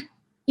think,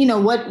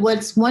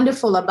 what's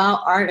wonderful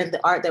about art and the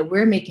art that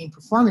we're making,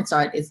 performance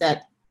art, is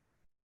that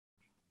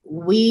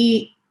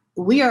we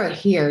are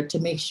here to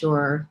make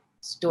sure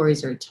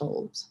stories are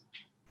told,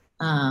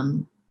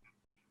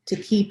 to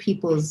keep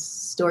people's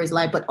stories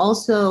alive, but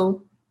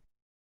also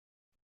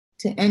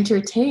to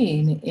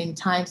entertain in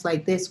times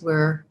like this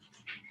where,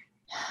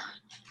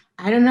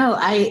 I don't know,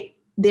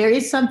 there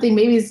is something,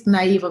 maybe it's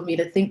naive of me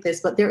to think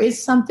this, but there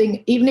is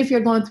something, even if you're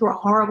going through a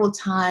horrible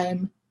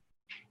time,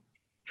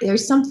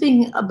 there's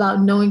something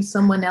about knowing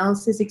someone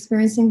else is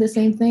experiencing the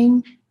same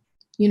thing.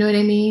 You know what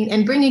I mean?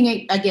 And bringing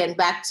it again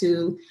back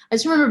to, I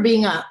just remember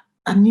being a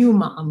new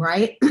mom,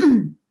 right?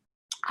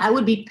 I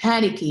would be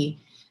panicky.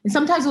 And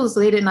sometimes it was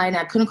late at night and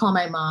I couldn't call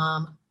my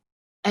mom.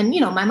 And,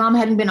 my mom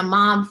hadn't been a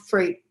mom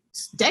for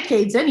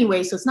decades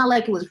anyway. So it's not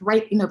like it was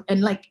right,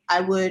 and like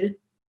I would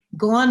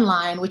go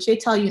online, which they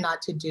tell you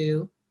not to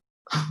do.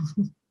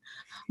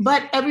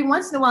 But every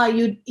once in a while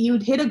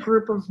you'd hit a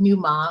group of new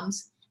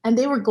moms and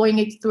they were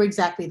going through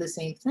exactly the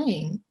same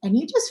thing. And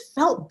you just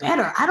felt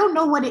better. I don't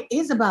know what it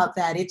is about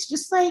that. It's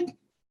just like,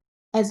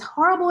 as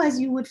horrible as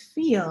you would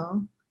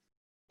feel,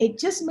 it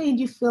just made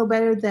you feel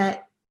better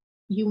that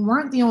you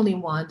weren't the only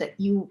one, that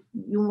you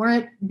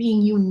weren't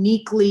being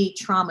uniquely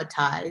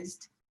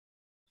traumatized,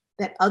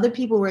 that other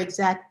people were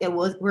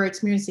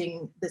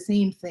experiencing the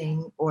same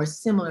thing or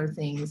similar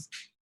things,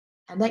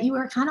 and that you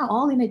were kind of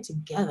all in it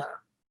together.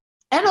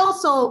 And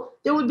also,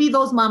 there would be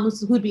those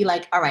moms who'd be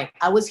like, all right,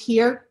 I was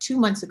here 2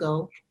 months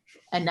ago,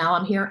 and now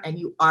I'm here, and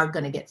you are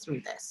going to get through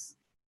this.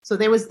 So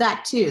there was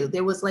that too.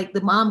 There was like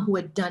the mom who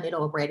had done it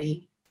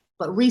already,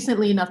 but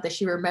recently enough that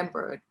she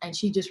remembered, and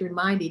she just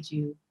reminded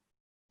you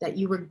that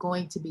you were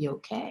going to be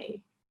okay.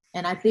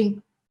 And I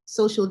think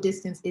social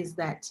distance is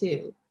that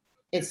too.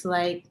 It's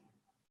like,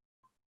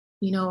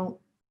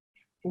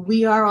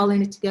 we are all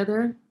in it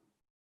together.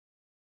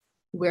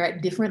 We're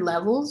at different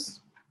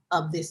levels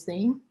of this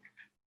thing,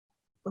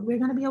 but we're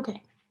going to be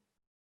okay.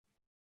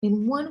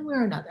 In one way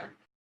or another,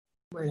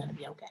 we're going to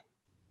be okay.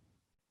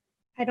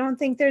 I don't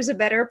think there's a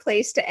better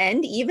place to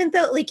end, even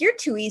though, like, you're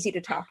too easy to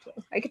talk to.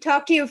 I could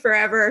talk to you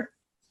forever.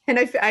 And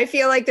I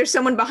feel like there's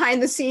someone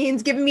behind the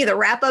scenes giving me the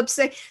wrap-up.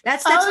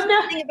 That's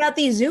the thing about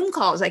these Zoom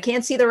calls. I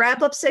can't see the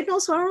wrap-up signal,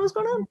 so I don't know what's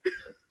going on.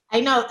 I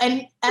know.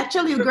 And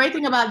actually, the great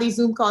thing about these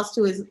Zoom calls,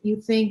 too, is you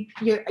think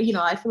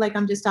I feel like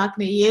I'm just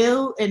talking to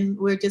you and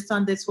we're just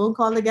on this phone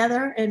call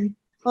together. And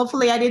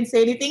hopefully I didn't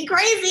say anything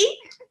crazy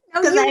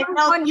because I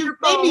know you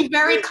made me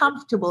very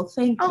comfortable.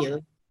 Thank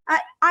you.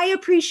 I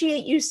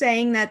appreciate you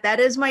saying that. That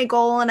is my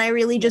goal. And I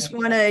really just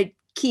want to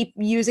keep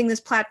using this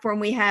platform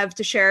we have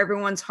to share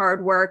everyone's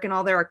hard work and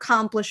all their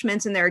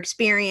accomplishments and their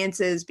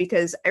experiences,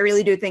 because I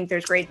really do think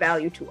there's great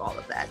value to all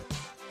of that.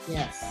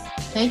 Yes.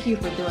 Thank you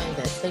for doing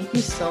this. Thank you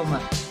so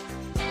much.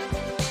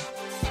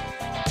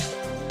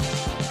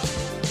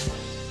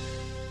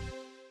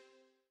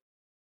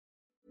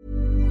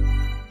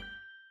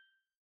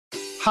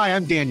 Hi,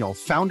 I'm Daniel,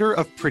 founder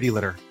of Pretty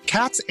Litter.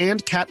 Cats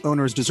and cat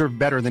owners deserve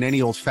better than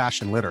any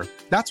old-fashioned litter.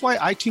 That's why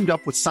I teamed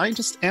up with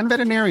scientists and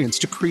veterinarians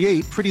to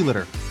create Pretty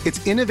Litter.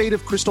 Its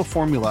innovative crystal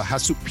formula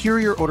has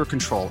superior odor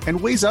control and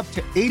weighs up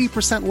to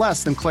 80%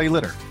 less than clay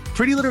litter.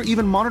 Pretty Litter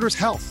even monitors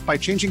health by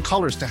changing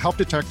colors to help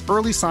detect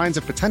early signs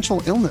of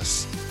potential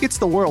illness. It's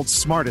the world's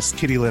smartest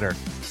kitty litter.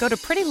 Go to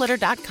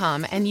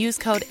prettylitter.com and use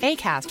code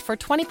ACAST for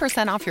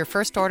 20% off your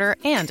first order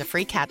and a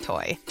free cat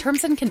toy.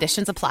 Terms and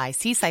conditions apply.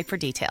 See site for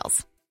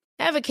details.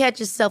 Ever catch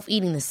yourself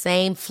eating the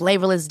same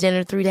flavorless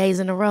dinner 3 days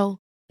in a row?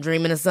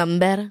 Dreaming of something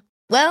better?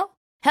 Well,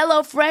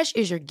 HelloFresh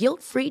is your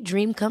guilt-free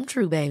dream come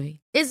true, baby.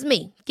 It's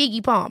me,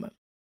 Keke Palmer.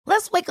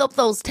 Let's wake up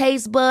those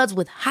taste buds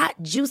with hot,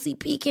 juicy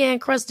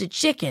pecan-crusted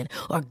chicken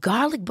or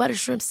garlic butter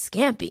shrimp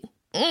scampi.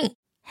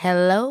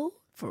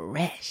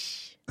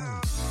 HelloFresh.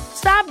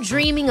 Stop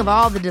dreaming of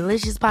all the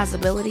delicious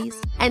possibilities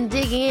and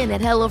dig in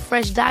at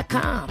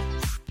HelloFresh.com.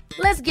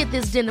 Let's get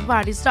this dinner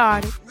party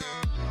started.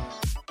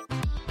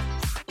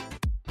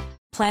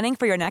 Planning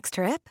for your next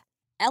trip?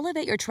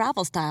 Elevate your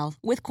travel style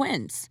with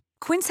Quince.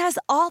 Quince has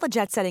all the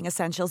jet-setting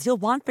essentials you'll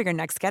want for your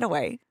next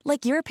getaway,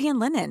 like European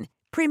linen,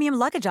 premium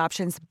luggage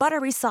options,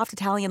 buttery soft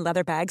Italian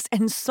leather bags,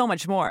 and so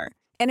much more.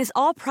 And is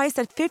all priced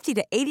at 50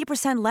 to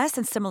 80% less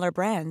than similar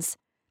brands.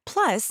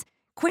 Plus,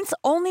 Quince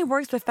only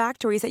works with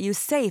factories that use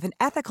safe and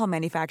ethical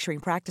manufacturing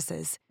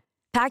practices.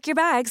 Pack your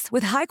bags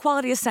with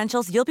high-quality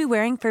essentials you'll be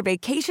wearing for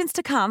vacations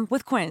to come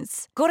with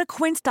Quince. Go to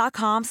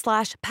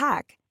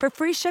quince.com/pack for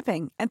free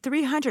shipping and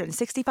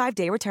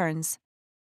 365-day returns.